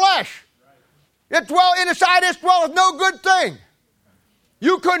outside's your flesh. Inside us dwelleth no good thing.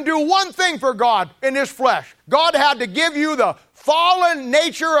 You couldn't do one thing for God in this flesh. God had to give you the fallen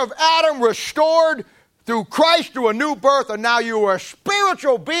nature of Adam restored through Christ, through a new birth, and now you are a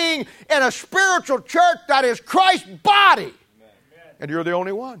spiritual being in a spiritual church that is Christ's body. Amen. And you're the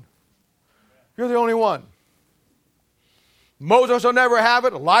only one. You're the only one. Moses will never have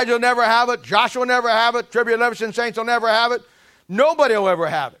it. Elijah will never have it. Joshua will never have it. Tribulation saints will never have it. Nobody will ever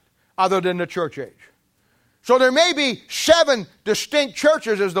have it other than the church age. So there may be 7 distinct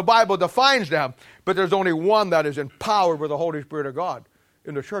churches as the Bible defines them, but there's only one that is empowered with the Holy Spirit of God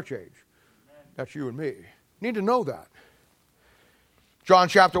in the church age. That's you and me. You need to know that. John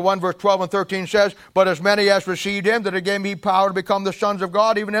chapter 1 verse 12 and 13 says, but as many as received him, that he gave me power to become the sons of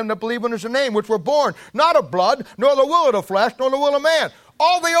God, even them that believe in his name, which were born, not of blood, nor the will of the flesh, nor the will of man.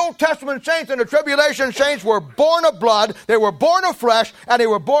 All the Old Testament saints and the tribulation saints were born of blood, they were born of flesh, and they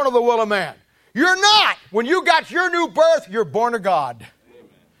were born of the will of man. You're not. When you got your new birth, you're born of God.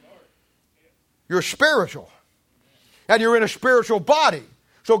 You're spiritual. And you're in a spiritual body.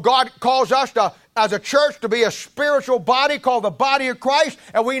 So God calls us to, as a church, to be a spiritual body called the body of Christ.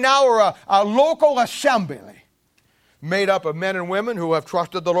 And we now are a local assembly made up of men and women who have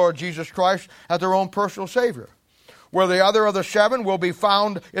trusted the Lord Jesus Christ as their own personal Savior. Where the other of the 7 will be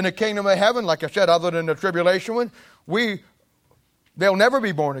found in the kingdom of heaven, like I said, other than the tribulation one, they'll never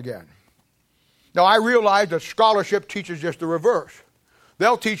be born again. Now, I realize that scholarship teaches just the reverse.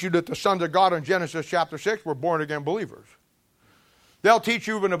 They'll teach you that the sons of God in Genesis chapter 6 were born-again believers. They'll teach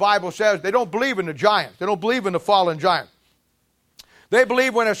you when the Bible says they don't believe in the giants. They don't believe in the fallen giant. They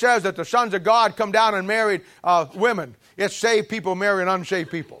believe when it says that the sons of God come down and married women. It's saved people marrying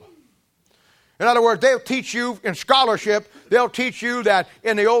unsaved people. In other words, they'll teach you in scholarship, they'll teach you that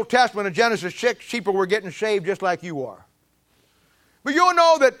in the Old Testament in Genesis 6, people were getting saved just like you are. But you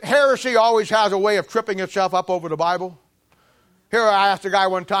know that heresy always has a way of tripping itself up over the Bible. Here I asked a guy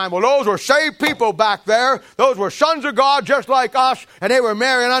one time, well, those were saved people back there. Those were sons of God just like us, and they were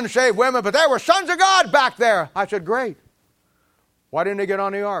marrying unsaved women, but they were sons of God back there. I said, great. Why didn't they get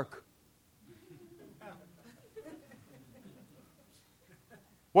on the ark?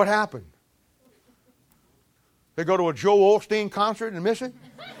 What happened? They go to a Joel Osteen concert and miss it?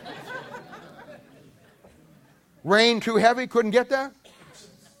 Rain too heavy, couldn't get there?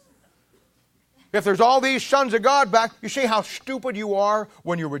 If there's all these sons of God back, you see how stupid you are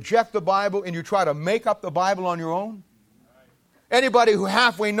when you reject the Bible and you try to make up the Bible on your own? Anybody who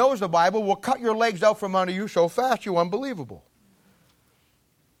halfway knows the Bible will cut your legs out from under you so fast you're unbelievable.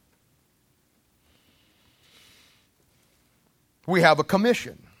 We have a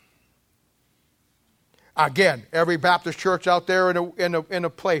commission. Again, every Baptist church out there in a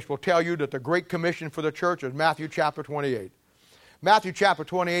place will tell you that the Great Commission for the church is Matthew chapter 28. Matthew chapter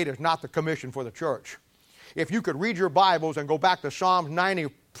 28 is not the commission for the church. If you could read your Bibles and go back to Psalms 90,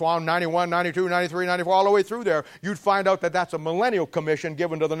 Psalm 91, 92, 93, 94, all the way through there, you'd find out that that's a millennial commission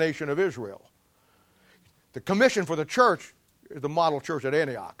given to the nation of Israel. The commission for the church is the model church at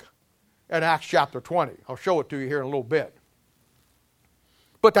Antioch in Acts chapter 20. I'll show it to you here in a little bit.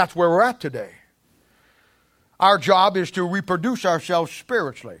 But that's where we're at today. Our job is to reproduce ourselves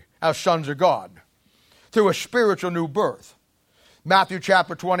spiritually as sons of God through a spiritual new birth. Matthew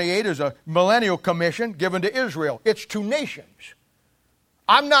chapter 28 is a millennial commission given to Israel. It's to nations.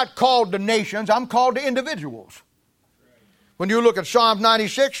 I'm not called to nations, I'm called to individuals. When you look at Psalm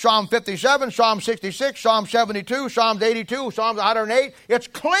 96, Psalm 57, Psalm 66, Psalm 72, Psalm 82, Psalm 108, it's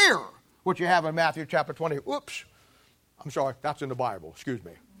clear what you have in Matthew chapter 20. Oops. I'm sorry, that's in the Bible. Excuse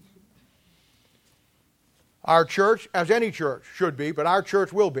me. Our church, as any church should be, but our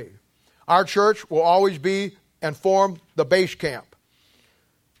church will be. Our church will always be and form the base camp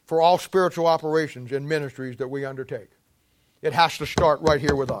for all spiritual operations and ministries that we undertake. It has to start right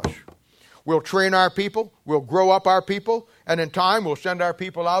here with us. We'll train our people, we'll grow up our people, and in time we'll send our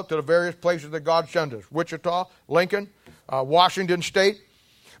people out to the various places that God sends us. Wichita, Lincoln, Washington State,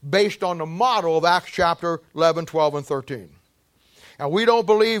 based on the model of Acts chapter 11, 12, and 13. And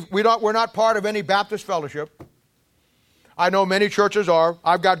we're not part of any Baptist fellowship. I know many churches are.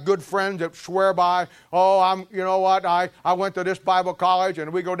 I've got good friends that swear by, I went to this Bible college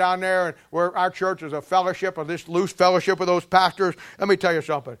and we go down there and our church is a fellowship of this loose fellowship with those pastors. Let me tell you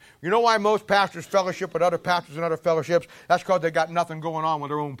something. You know why most pastors fellowship with other pastors and other fellowships? That's because they got nothing going on with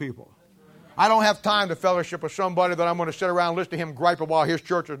their own people. I don't have time to fellowship with somebody that I'm going to sit around and listen to him gripe while his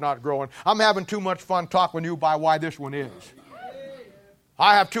church is not growing. I'm having too much fun talking to you about why this one is.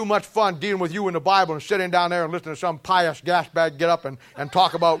 I have too much fun dealing with you in the Bible and sitting down there and listening to some pious gasbag get up and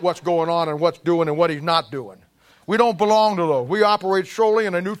talk about what's going on and what's doing and what he's not doing. We don't belong to those. We operate solely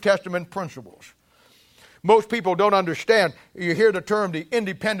in the New Testament principles. Most people don't understand. You hear the term the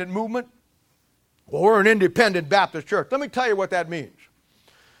independent movement. Well, we're an independent Baptist church. Let me tell you what that means.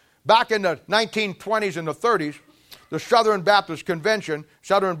 Back in the 1920s and the 30s, the Southern Baptist Convention,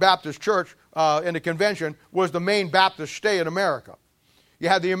 Southern Baptist Church in the convention was the main Baptist stay in America. You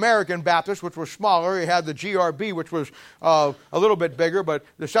had the American Baptist, which was smaller. You had the GRB, which was a little bit bigger, but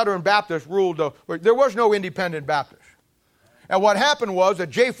the Southern Baptist ruled. There was no independent Baptist. And what happened was that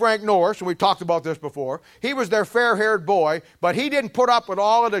J. Frank Norris, and we talked about this before, he was their fair-haired boy, but he didn't put up with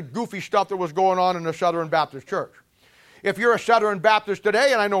all of the goofy stuff that was going on in the Southern Baptist Church. If you're a Southern Baptist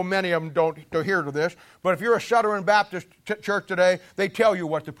today, and I know many of them don't hear to this, but if you're a Southern Baptist church today, they tell you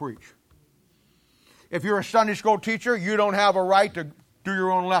what to preach. If you're a Sunday school teacher, you don't have a right to do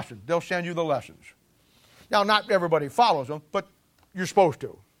your own lessons. They'll send you the lessons. Now, not everybody follows them, but you're supposed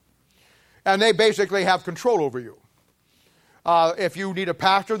to. And they basically have control over you. If you need a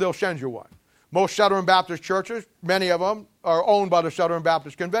pastor, they'll send you one. Most Southern Baptist churches, many of them, are owned by the Southern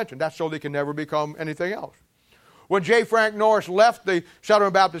Baptist Convention. That's so they can never become anything else. When J. Frank Norris left the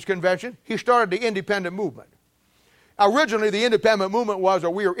Southern Baptist Convention, he started the independent movement. Originally, the independent movement was that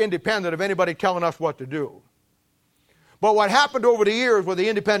we are independent of anybody telling us what to do. But what happened over the years with the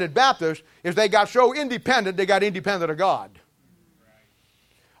independent Baptists is they got so independent, they got independent of God.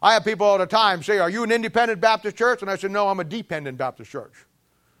 I have people all the time say, are you an independent Baptist church? And I said, no, I'm a dependent Baptist church.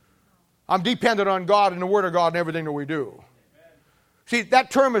 I'm dependent on God and the Word of God and everything that we do. See, that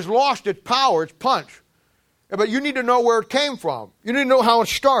term has lost its power, its punch. But you need to know where it came from. You need to know how it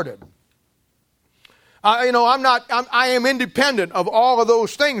started. I am independent of all of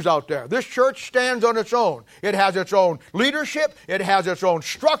those things out there. This church stands on its own. It has its own leadership. It has its own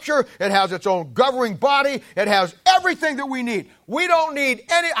structure. It has its own governing body. It has everything that we need. We don't need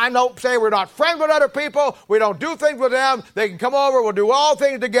any, I don't say we're not friends with other people. We don't do things with them. They can come over. We'll do all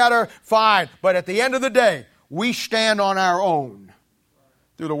things together. Fine. But at the end of the day, we stand on our own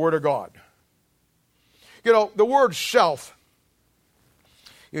through the Word of God. You know, the word self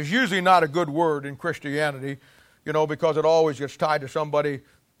is usually not a good word in Christianity, because it always gets tied to somebody,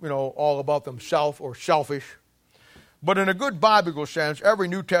 all about themselves or selfish. But in a good biblical sense, every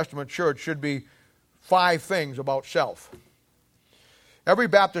New Testament church should be 5 things about self. Every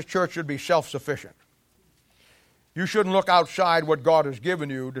Baptist church should be self-sufficient. You shouldn't look outside what God has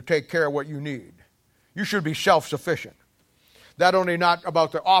given you to take care of what you need. You should be self-sufficient. That only not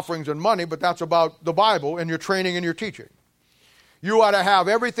about the offerings and money, but that's about the Bible and your training and your teaching. You ought to have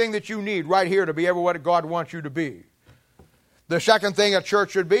everything that you need right here to be everywhere that God wants you to be. The second thing a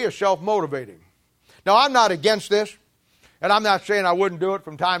church should be is self-motivating. Now, I'm not against this, and I'm not saying I wouldn't do it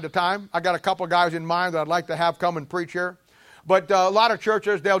from time to time. I got a couple of guys in mind that I'd like to have come and preach here. But a lot of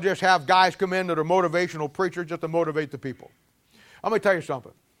churches, they'll just have guys come in that are motivational preachers just to motivate the people. I'm going to tell you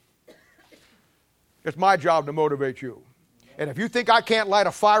something. It's my job to motivate you. And if you think I can't light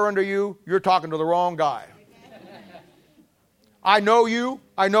a fire under you, you're talking to the wrong guy. I know you.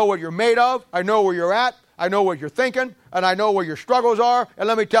 I know what you're made of. I know where you're at. I know what you're thinking. And I know where your struggles are. And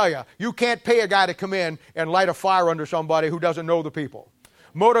let me tell you, you can't pay a guy to come in and light a fire under somebody who doesn't know the people.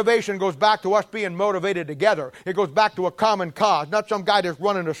 Motivation goes back to us being motivated together. It goes back to a common cause, not some guy that's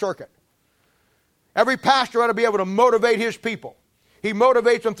running a circuit. Every pastor ought to be able to motivate his people. He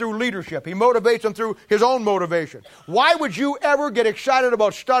motivates them through leadership. He motivates them through his own motivation. Why would you ever get excited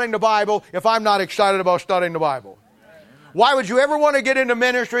about studying the Bible if I'm not excited about studying the Bible? Why would you ever want to get into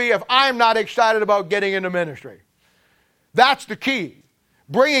ministry if I'm not excited about getting into ministry? That's the key.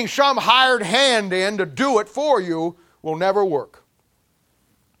 Bringing some hired hand in to do it for you will never work.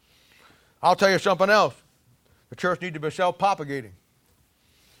 I'll tell you something else. The church needs to be self-propagating.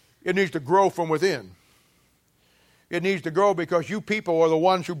 It needs to grow from within. It needs to grow because you people are the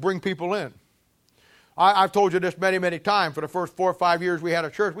ones who bring people in. I've told you this many, many times. For the first 4 or 5 years we had a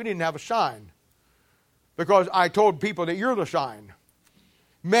church, we didn't have a sign. Because I told people that you're the sign.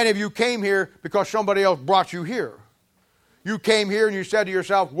 Many of you came here because somebody else brought you here. You came here and you said to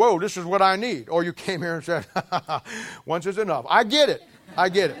yourself, whoa, this is what I need. Or you came here and said, once is enough. I get it. I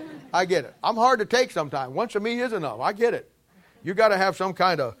get it. I get it. I'm hard to take sometimes. Once of me is enough. I get it. You got to have some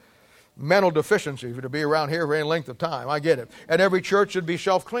kind of mental deficiency to be around here for any length of time. I get it. And every church should be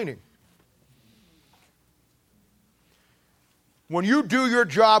self-cleaning. When you do your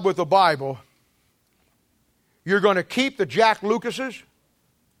job with the Bible, you're going to keep the Jack Lucases,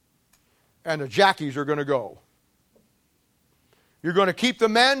 and the Jackies are going to go. You're going to keep the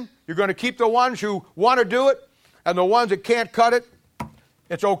men, you're going to keep the ones who want to do it, and the ones that can't cut it,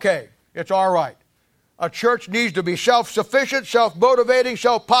 it's okay. It's all right. A church needs to be self-sufficient, self-motivating,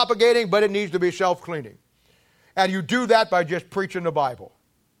 self-propagating, but it needs to be self-cleaning. And you do that by just preaching the Bible.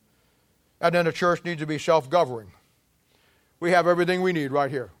 And then the church needs to be self-governing. We have everything we need right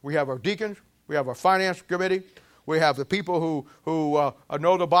here. We have our deacons. We have our finance committee. We have the people who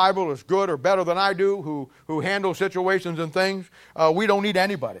know the Bible as good or better than I do, who handle situations and things. We don't need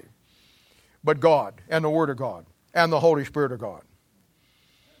anybody but God and the Word of God and the Holy Spirit of God.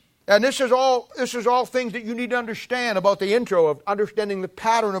 And this is all things that you need to understand about the intro of understanding the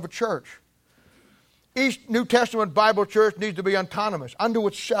pattern of a church. Each New Testament Bible church needs to be autonomous, unto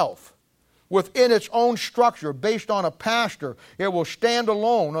itself, within its own structure, based on a pastor. It will stand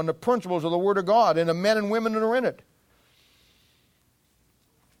alone on the principles of the Word of God and the men and women that are in it.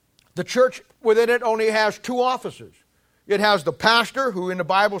 The church within it only has two offices. It has the pastor, who in the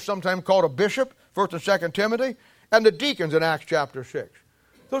Bible is sometimes called a bishop, 1 and 2 Timothy, and the deacons in Acts chapter 6.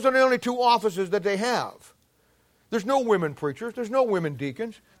 Those are the only two offices that they have. There's no women preachers. There's no women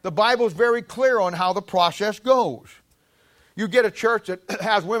deacons. The Bible is very clear on how the process goes. You get a church that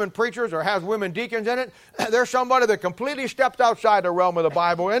has women preachers or has women deacons in it, there's somebody that completely stepped outside the realm of the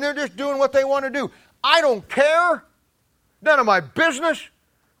Bible, and they're just doing what they want to do. I don't care. None of my business.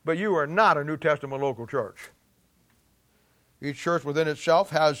 But you are not a New Testament local church. Each church within itself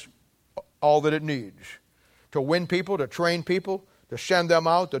has all that it needs to win people, to train people, to send them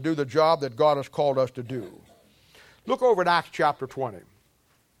out, to do the job that God has called us to do. Look over at Acts chapter 20.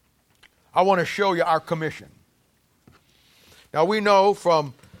 I want to show you our commission. Now we know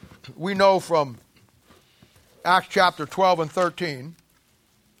from Acts chapter 12 and 13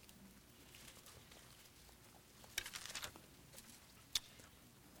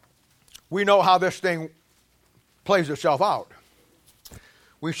 we know how this thing plays itself out.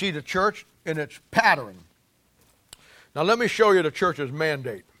 We see the church in its pattern. Now let me show you the church's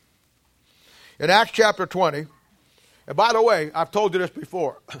mandate. In Acts chapter 20, and by the way, I've told you this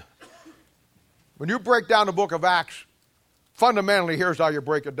before. When you break down the book of Acts, fundamentally, here's how you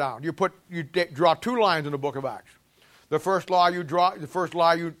break it down. You draw two lines in the book of Acts. The first line you draw is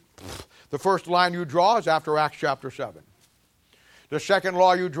after Acts chapter 7. The second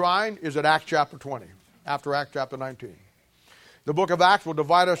law you draw is at Acts chapter 20, after Acts chapter 19. The book of Acts will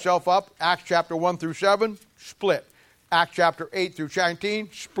divide itself up. Acts chapter 1 through 7, split. Acts chapter 8 through 19,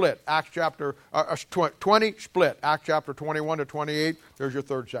 split. Acts chapter 20, split. Acts chapter 21 to 28, there's your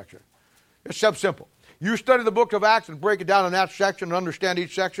third section. It's simple. You study the book of Acts and break it down in that section and understand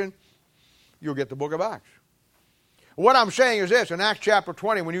each section, you'll get the book of Acts. What I'm saying is this: in Acts chapter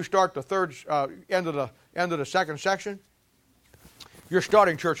 20, when you start the third end of the second section, you're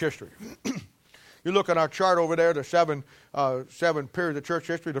starting church history. You look at our chart over there, the seven periods of church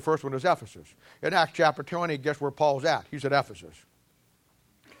history. The first one is Ephesus. In Acts chapter 20, guess where Paul's at? He's at Ephesus.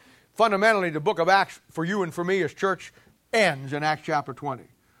 Fundamentally, the book of Acts for you and for me as church ends in Acts chapter 20.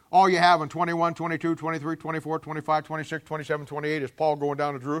 All you have in 21, 22, 23, 24, 25, 26, 27, 28 is Paul going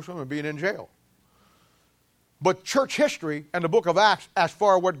down to Jerusalem and being in jail. But church history and the book of Acts, as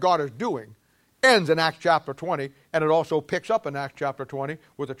far as what God is doing, ends in Acts chapter 20, and it also picks up in Acts chapter 20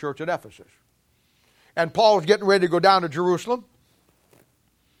 with the church at Ephesus. And Paul's getting ready to go down to Jerusalem,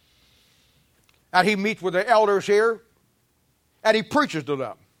 and he meets with the elders here, and he preaches to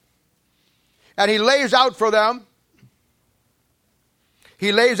them. And he lays out for them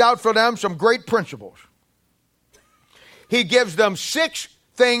some great principles. He gives them 6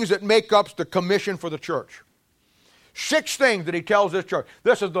 things that make up the commission for the church. 6 things that he tells this church.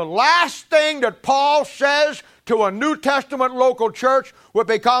 This is the last thing that Paul says to a New Testament local church, what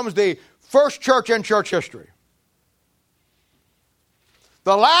becomes the first church in church history.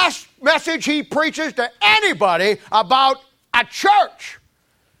 The last message he preaches to anybody about a church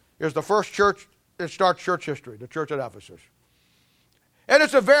is the first church that starts church history, the church at Ephesus. And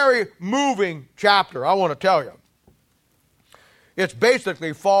it's a very moving chapter, I want to tell you. It's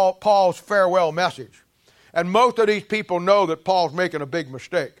basically Paul's farewell message. And most of these people know that Paul's making a big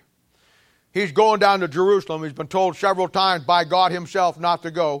mistake. He's going down to Jerusalem. He's been told several times by God himself not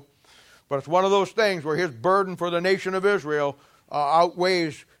to go. But it's one of those things where his burden for the nation of Israel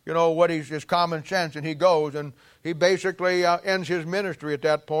outweighs, his common sense, and he goes, and he basically ends his ministry at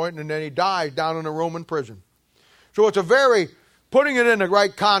that point, and then he dies down in a Roman prison. So it's putting it in the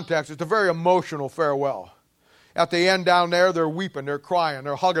right context, it's a very emotional farewell. At the end down there, they're weeping, they're crying,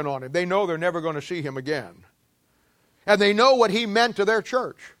 they're hugging on him. They know they're never going to see him again. And they know what he meant to their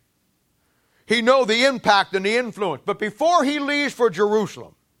church. He knows the impact and the influence. But before he leaves for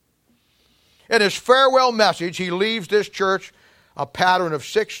Jerusalem, in his farewell message, he leaves this church a pattern of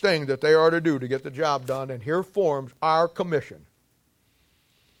 6 things that they are to do to get the job done. And here forms our commission.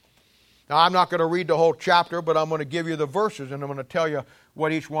 Now, I'm not going to read the whole chapter, but I'm going to give you the verses, and I'm going to tell you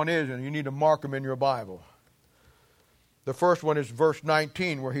what each one is, and you need to mark them in your Bible. The first one is verse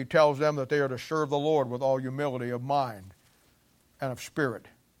 19, where he tells them that they are to serve the Lord with all humility of mind and of spirit.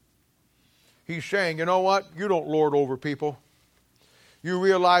 He's saying, you know what? You don't lord over people. You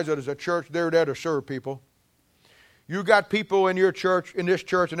realize that as a church, they're there to serve people. You got people in your church, in this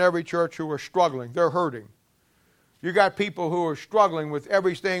church, and every church who are struggling. They're hurting. You got people who are struggling with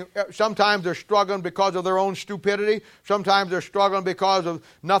everything. Sometimes they're struggling because of their own stupidity. Sometimes they're struggling because of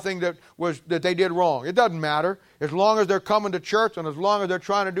nothing that they did wrong. It doesn't matter. As long as they're coming to church and as long as they're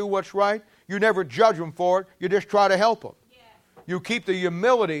trying to do what's right, you never judge them for it. You just try to help them. Yeah. You keep the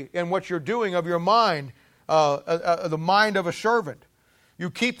humility in what you're doing of your mind, the mind of a servant. You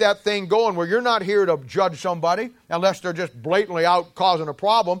keep that thing going where you're not here to judge somebody unless they're just blatantly out causing a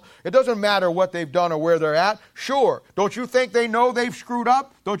problem. It doesn't matter what they've done or where they're at. Sure, don't you think they know they've screwed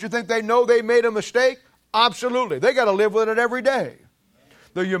up? Don't you think they know they made a mistake? Absolutely. They got to live with it every day.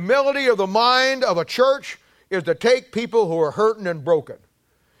 The humility of the mind of a church is to take people who are hurting and broken.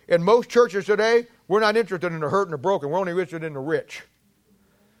 In most churches today, we're not interested in the hurting or broken. We're only interested in the rich.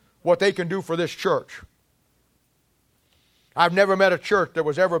 What they can do for this church. I've never met a church that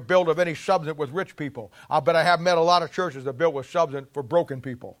was ever built of any substance with rich people. But I have met a lot of churches that are built with substance for broken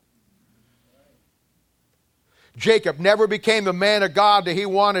people. Jacob never became the man of God that he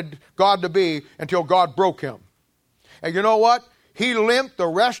wanted God to be until God broke him. And you know what? He limped the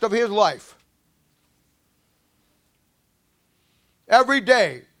rest of his life. Every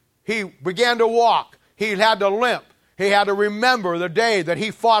day he began to walk. He had to limp. He had to remember the day that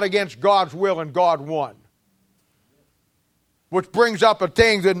he fought against God's will and God won. Which brings up a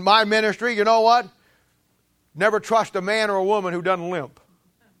thing in my ministry, you know what? Never trust a man or a woman who doesn't limp.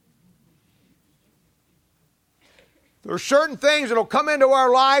 There are certain things that will come into our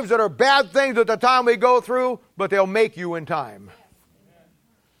lives that are bad things at the time we go through, but they'll make you in time.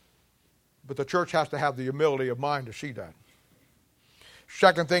 But the church has to have the humility of mind to see that.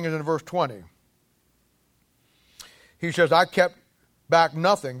 Second thing is in verse 20. He says, I kept back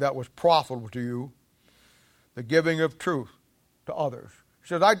nothing that was profitable to you, the giving of truth to others. He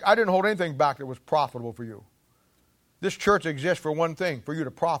says, I didn't hold anything back that was profitable for you. This church exists for one thing, for you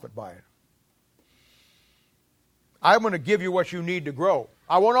to profit by it. I'm going to give you what you need to grow.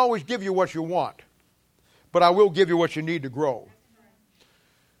 I won't always give you what you want, but I will give you what you need to grow.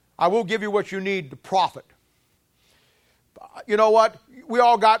 I will give you what you need to profit. You know what? We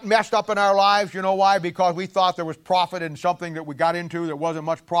all got messed up in our lives. You know why? Because we thought there was profit in something that we got into that wasn't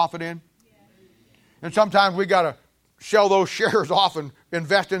much profit in. And sometimes we got to sell those shares off and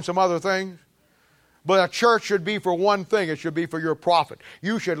invest in some other things. But a church should be for one thing. It should be for your profit.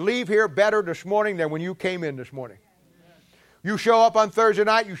 You should leave here better this morning than when you came in this morning. You show up on Thursday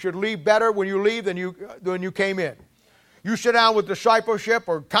night, you should leave better when you leave than you came in. You sit down with discipleship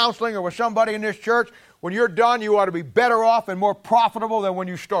or counseling or with somebody in this church, when you're done, you ought to be better off and more profitable than when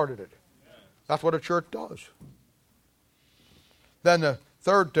you started it. That's what a church does. Then the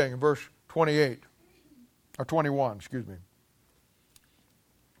third thing, verse 28. Or 21, excuse me.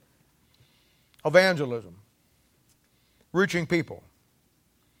 Evangelism. Reaching people.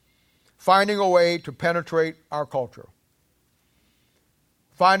 Finding a way to penetrate our culture.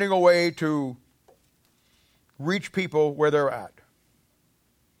 Finding a way to reach people where they're at.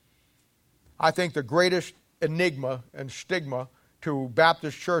 I think the greatest enigma and stigma to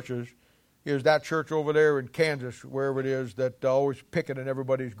Baptist churches is that church over there in Kansas, wherever it is, that always picketing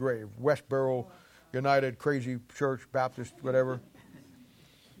everybody's grave. Westboro United Crazy Church, Baptist, whatever.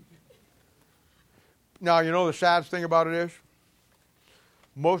 Now, you know the sad thing about it is,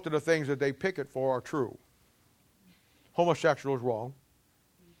 most of the things that they picket for are true. Homosexual is wrong.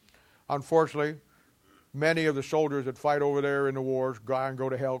 Unfortunately, many of the soldiers that fight over there in the wars go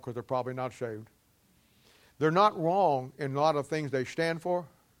to hell because they're probably not saved. They're not wrong in a lot of things they stand for.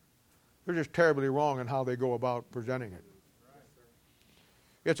 They're just terribly wrong in how they go about presenting it.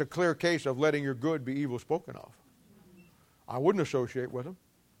 It's a clear case of letting your good be evil spoken of. I wouldn't associate with them.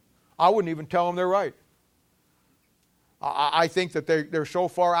 I wouldn't even tell them they're right. I think that they're so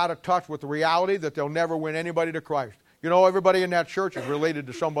far out of touch with the reality that they'll never win anybody to Christ. You know, everybody in that church is related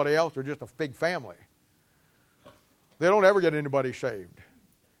to somebody else. They're just a big family. They don't ever get anybody saved.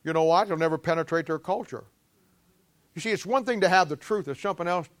 You know what? They'll never penetrate their culture. You see, it's one thing to have the truth. It's something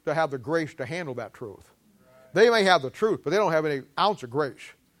else to have the grace to handle that truth. They may have the truth, but they don't have any ounce of grace.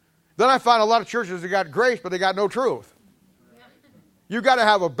 Then I find a lot of churches that got grace, but they got no truth. You got to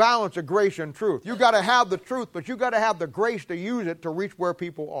have a balance of grace and truth. You got to have the truth, but you got to have the grace to use it to reach where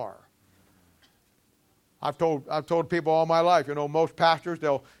people are. I've told people all my life, you know, most pastors,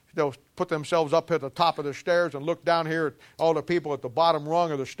 they'll they'll put themselves up at the top of the stairs and look down here at all the people at the bottom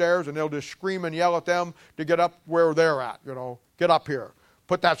rung of the stairs, and they'll just scream and yell at them to get up where they're at, Get up here.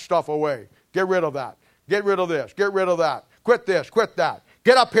 Put that stuff away. Get rid of that. Get rid of this. Get rid of that. Quit this. Quit that.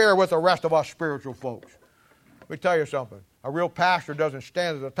 Get up here with the rest of us spiritual folks. Let me tell you something. A real pastor doesn't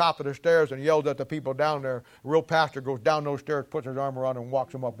stand at the top of the stairs and yells at the people down there. A real pastor goes down those stairs, puts his arm around them, and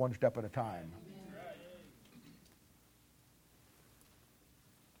walks them up one step at a time.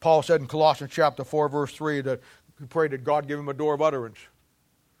 Paul said in Colossians chapter 4, verse 3, that he prayed that God give him a door of utterance.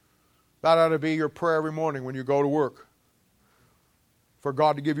 That ought to be your prayer every morning when you go to work, for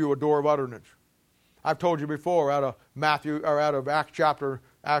God to give you a door of utterance. I've told you before out of Acts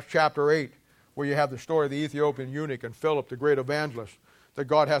chapter 8, where you have the story of the Ethiopian eunuch and Philip, the great evangelist, that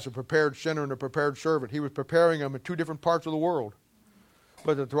God has a prepared sinner and a prepared servant. He was preparing them in two different parts of the world.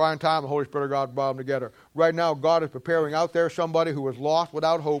 But at the right time, the Holy Spirit of God brought them together. Right now, God is preparing out there somebody who is lost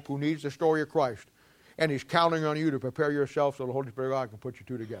without hope, who needs the story of Christ. And He's counting on you to prepare yourself so the Holy Spirit of God can put you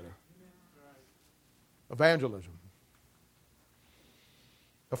two together. Evangelism.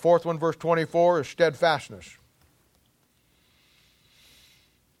 The fourth one, verse 24, is steadfastness.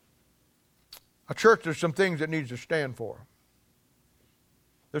 A church, there's some things it needs to stand for.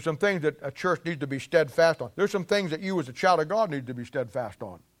 There's some things that a church needs to be steadfast on. There's some things that you as a child of God need to be steadfast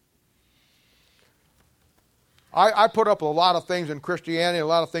on. I put up a lot of things in Christianity, a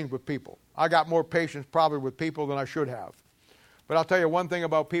lot of things with people. I got more patience probably with people than I should have. But I'll tell you one thing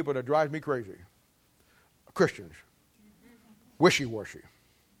about people that drives me crazy. Christians. Wishy-washy.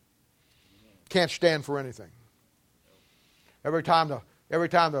 Can't stand for anything. Every time the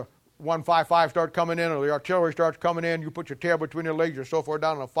 155 start coming in, or the artillery starts coming in, you put your tail between your legs, you're so far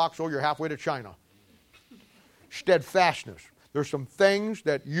down in a foxhole, you're halfway to China. Steadfastness. There's some things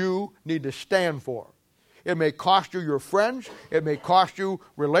that you need to stand for. It may cost you your friends. It may cost you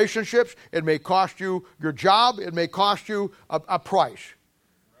relationships. It may cost you your job. It may cost you a price.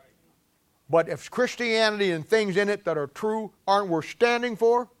 But if Christianity and things in it that are true aren't worth standing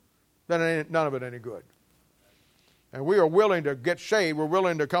for, then none of it any good. And we are willing to get saved. We're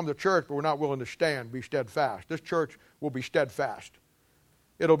willing to come to church, but we're not willing to stand, be steadfast. This church will be steadfast.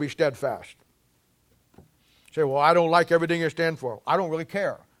 It'll be steadfast. You say, well, I don't like everything you stand for. I don't really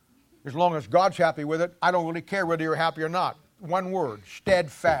care. As long as God's happy with it, I don't really care whether you're happy or not. One word,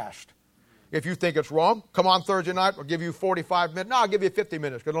 steadfast. If you think it's wrong, come on Thursday night, I'll give you 45 minutes. No, I'll give you 50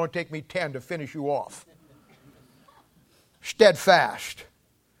 minutes, because it'll only take me 10 to finish you off. Steadfast.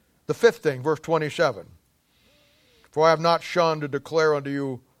 The fifth thing, verse 27. For I have not shunned to declare unto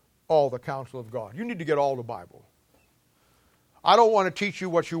you all the counsel of God. You need to get all the Bible. I don't want to teach you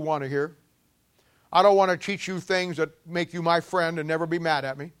what you want to hear. I don't want to teach you things that make you my friend and never be mad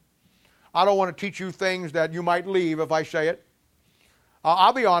at me. I don't want to teach you things that you might leave if I say it.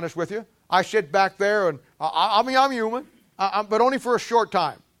 I'll be honest with you. I sit back there and I'm human, but only for a short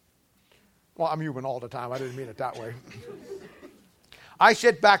time. Well, I'm human all the time. I didn't mean it that way. I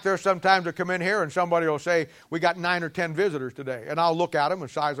sit back there sometimes to come in here and somebody will say, we got 9 or 10 visitors today. And I'll look at them and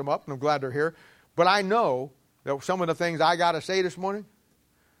size them up and I'm glad they're here. But I know that some of the things I got to say this morning,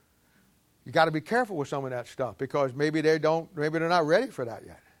 you got to be careful with some of that stuff because maybe they're not ready for that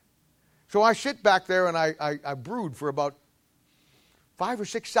yet. So I sit back there and I brood for about 5 or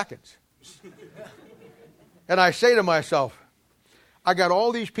 6 seconds. And I say to myself, I got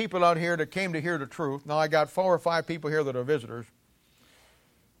all these people out here that came to hear the truth. Now I got 4 or 5 people here that are visitors.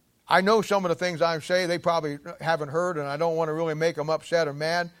 I know some of the things I say they probably haven't heard, and I don't want to really make them upset or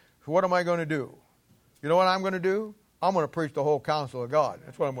mad. So what am I going to do? You know what I'm going to do? I'm going to preach the whole counsel of God.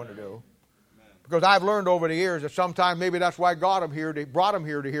 That's what I'm going to do. Because I've learned over the years that sometimes maybe that's why God brought them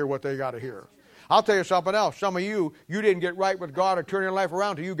here to hear what they got to hear. I'll tell you something else. Some of you didn't get right with God or turn your life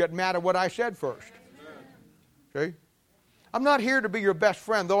around till you get mad at what I said first. See? I'm not here to be your best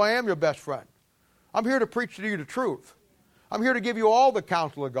friend, though I am your best friend. I'm here to preach to you the truth. I'm here to give you all the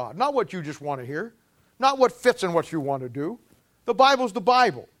counsel of God, not what you just want to hear, not what fits in what you want to do. The Bible's the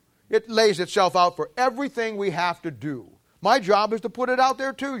Bible. It lays itself out for everything we have to do. My job is to put it out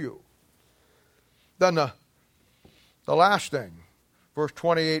there to you. Then the last thing, verse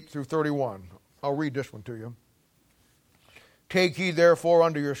 28 through 31. I'll read this one to you. Take ye therefore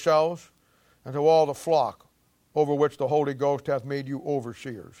unto yourselves and to all the flock over which the Holy Ghost hath made you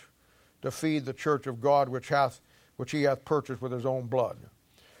overseers, to feed the church of God which he hath purchased with his own blood.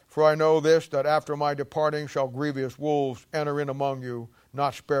 For I know this, that after my departing shall grievous wolves enter in among you,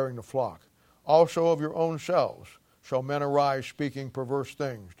 not sparing the flock. Also of your own selves shall men arise speaking perverse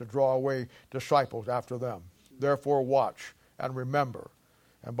things, to draw away disciples after them. Therefore watch and remember.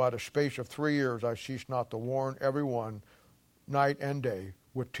 And by the space of 3 years I cease not to warn every one night and day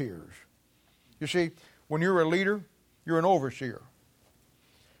with tears. You see, when you're a leader, you're an overseer.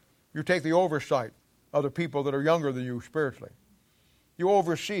 You take the oversight of the people that are younger than you spiritually. You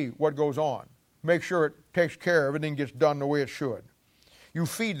oversee what goes on. Make sure it takes care, everything gets done the way it should. You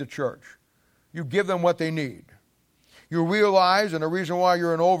feed the church. You give them what they need. You realize, and the reason why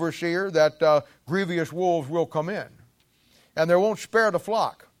you're an overseer, that grievous wolves will come in. And they won't spare the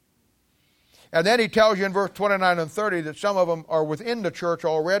flock. And then he tells you in verse 29 and 30 that some of them are within the church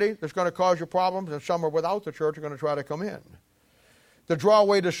already that's going to cause you problems, and some are without the church are going to try to come in. To draw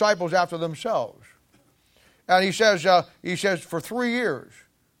away disciples after themselves. And he says, for 3 years,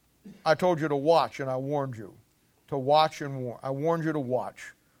 I told you to watch, and I warned you. To watch and warn. I warned you to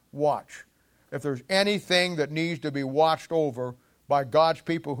watch. Watch. If there's anything that needs to be watched over by God's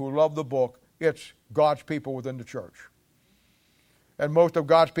people who love the book, it's God's people within the church. And most of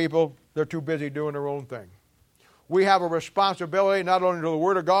God's people, they're too busy doing their own thing. We have a responsibility not only to the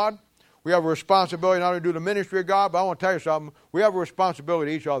Word of God, we have a responsibility not only to do the ministry of God, but I want to tell you something, we have a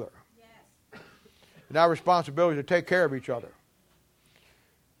responsibility to each other. Yes. And our responsibility is to take care of each other.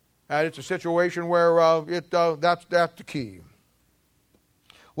 And it's a situation where that's the key.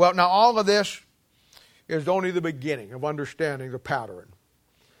 Well, now all of this is only the beginning of understanding the pattern.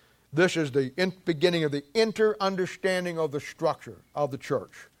 This is the beginning of the inter-understanding of the structure of the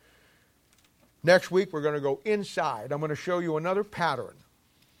church. Next week we're going to go inside. I'm going to show you another pattern.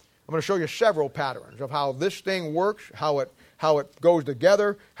 I'm going to show you several patterns of how this thing works, how it goes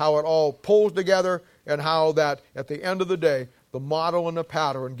together, how it all pulls together, and how that at the end of the day, the model and the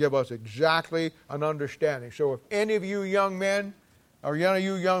pattern give us exactly an understanding. So if any of you young men or any of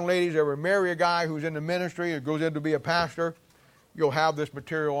you young ladies ever marry a guy who's in the ministry or goes in to be a pastor, you'll have this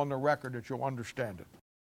material on the record that you'll understand it.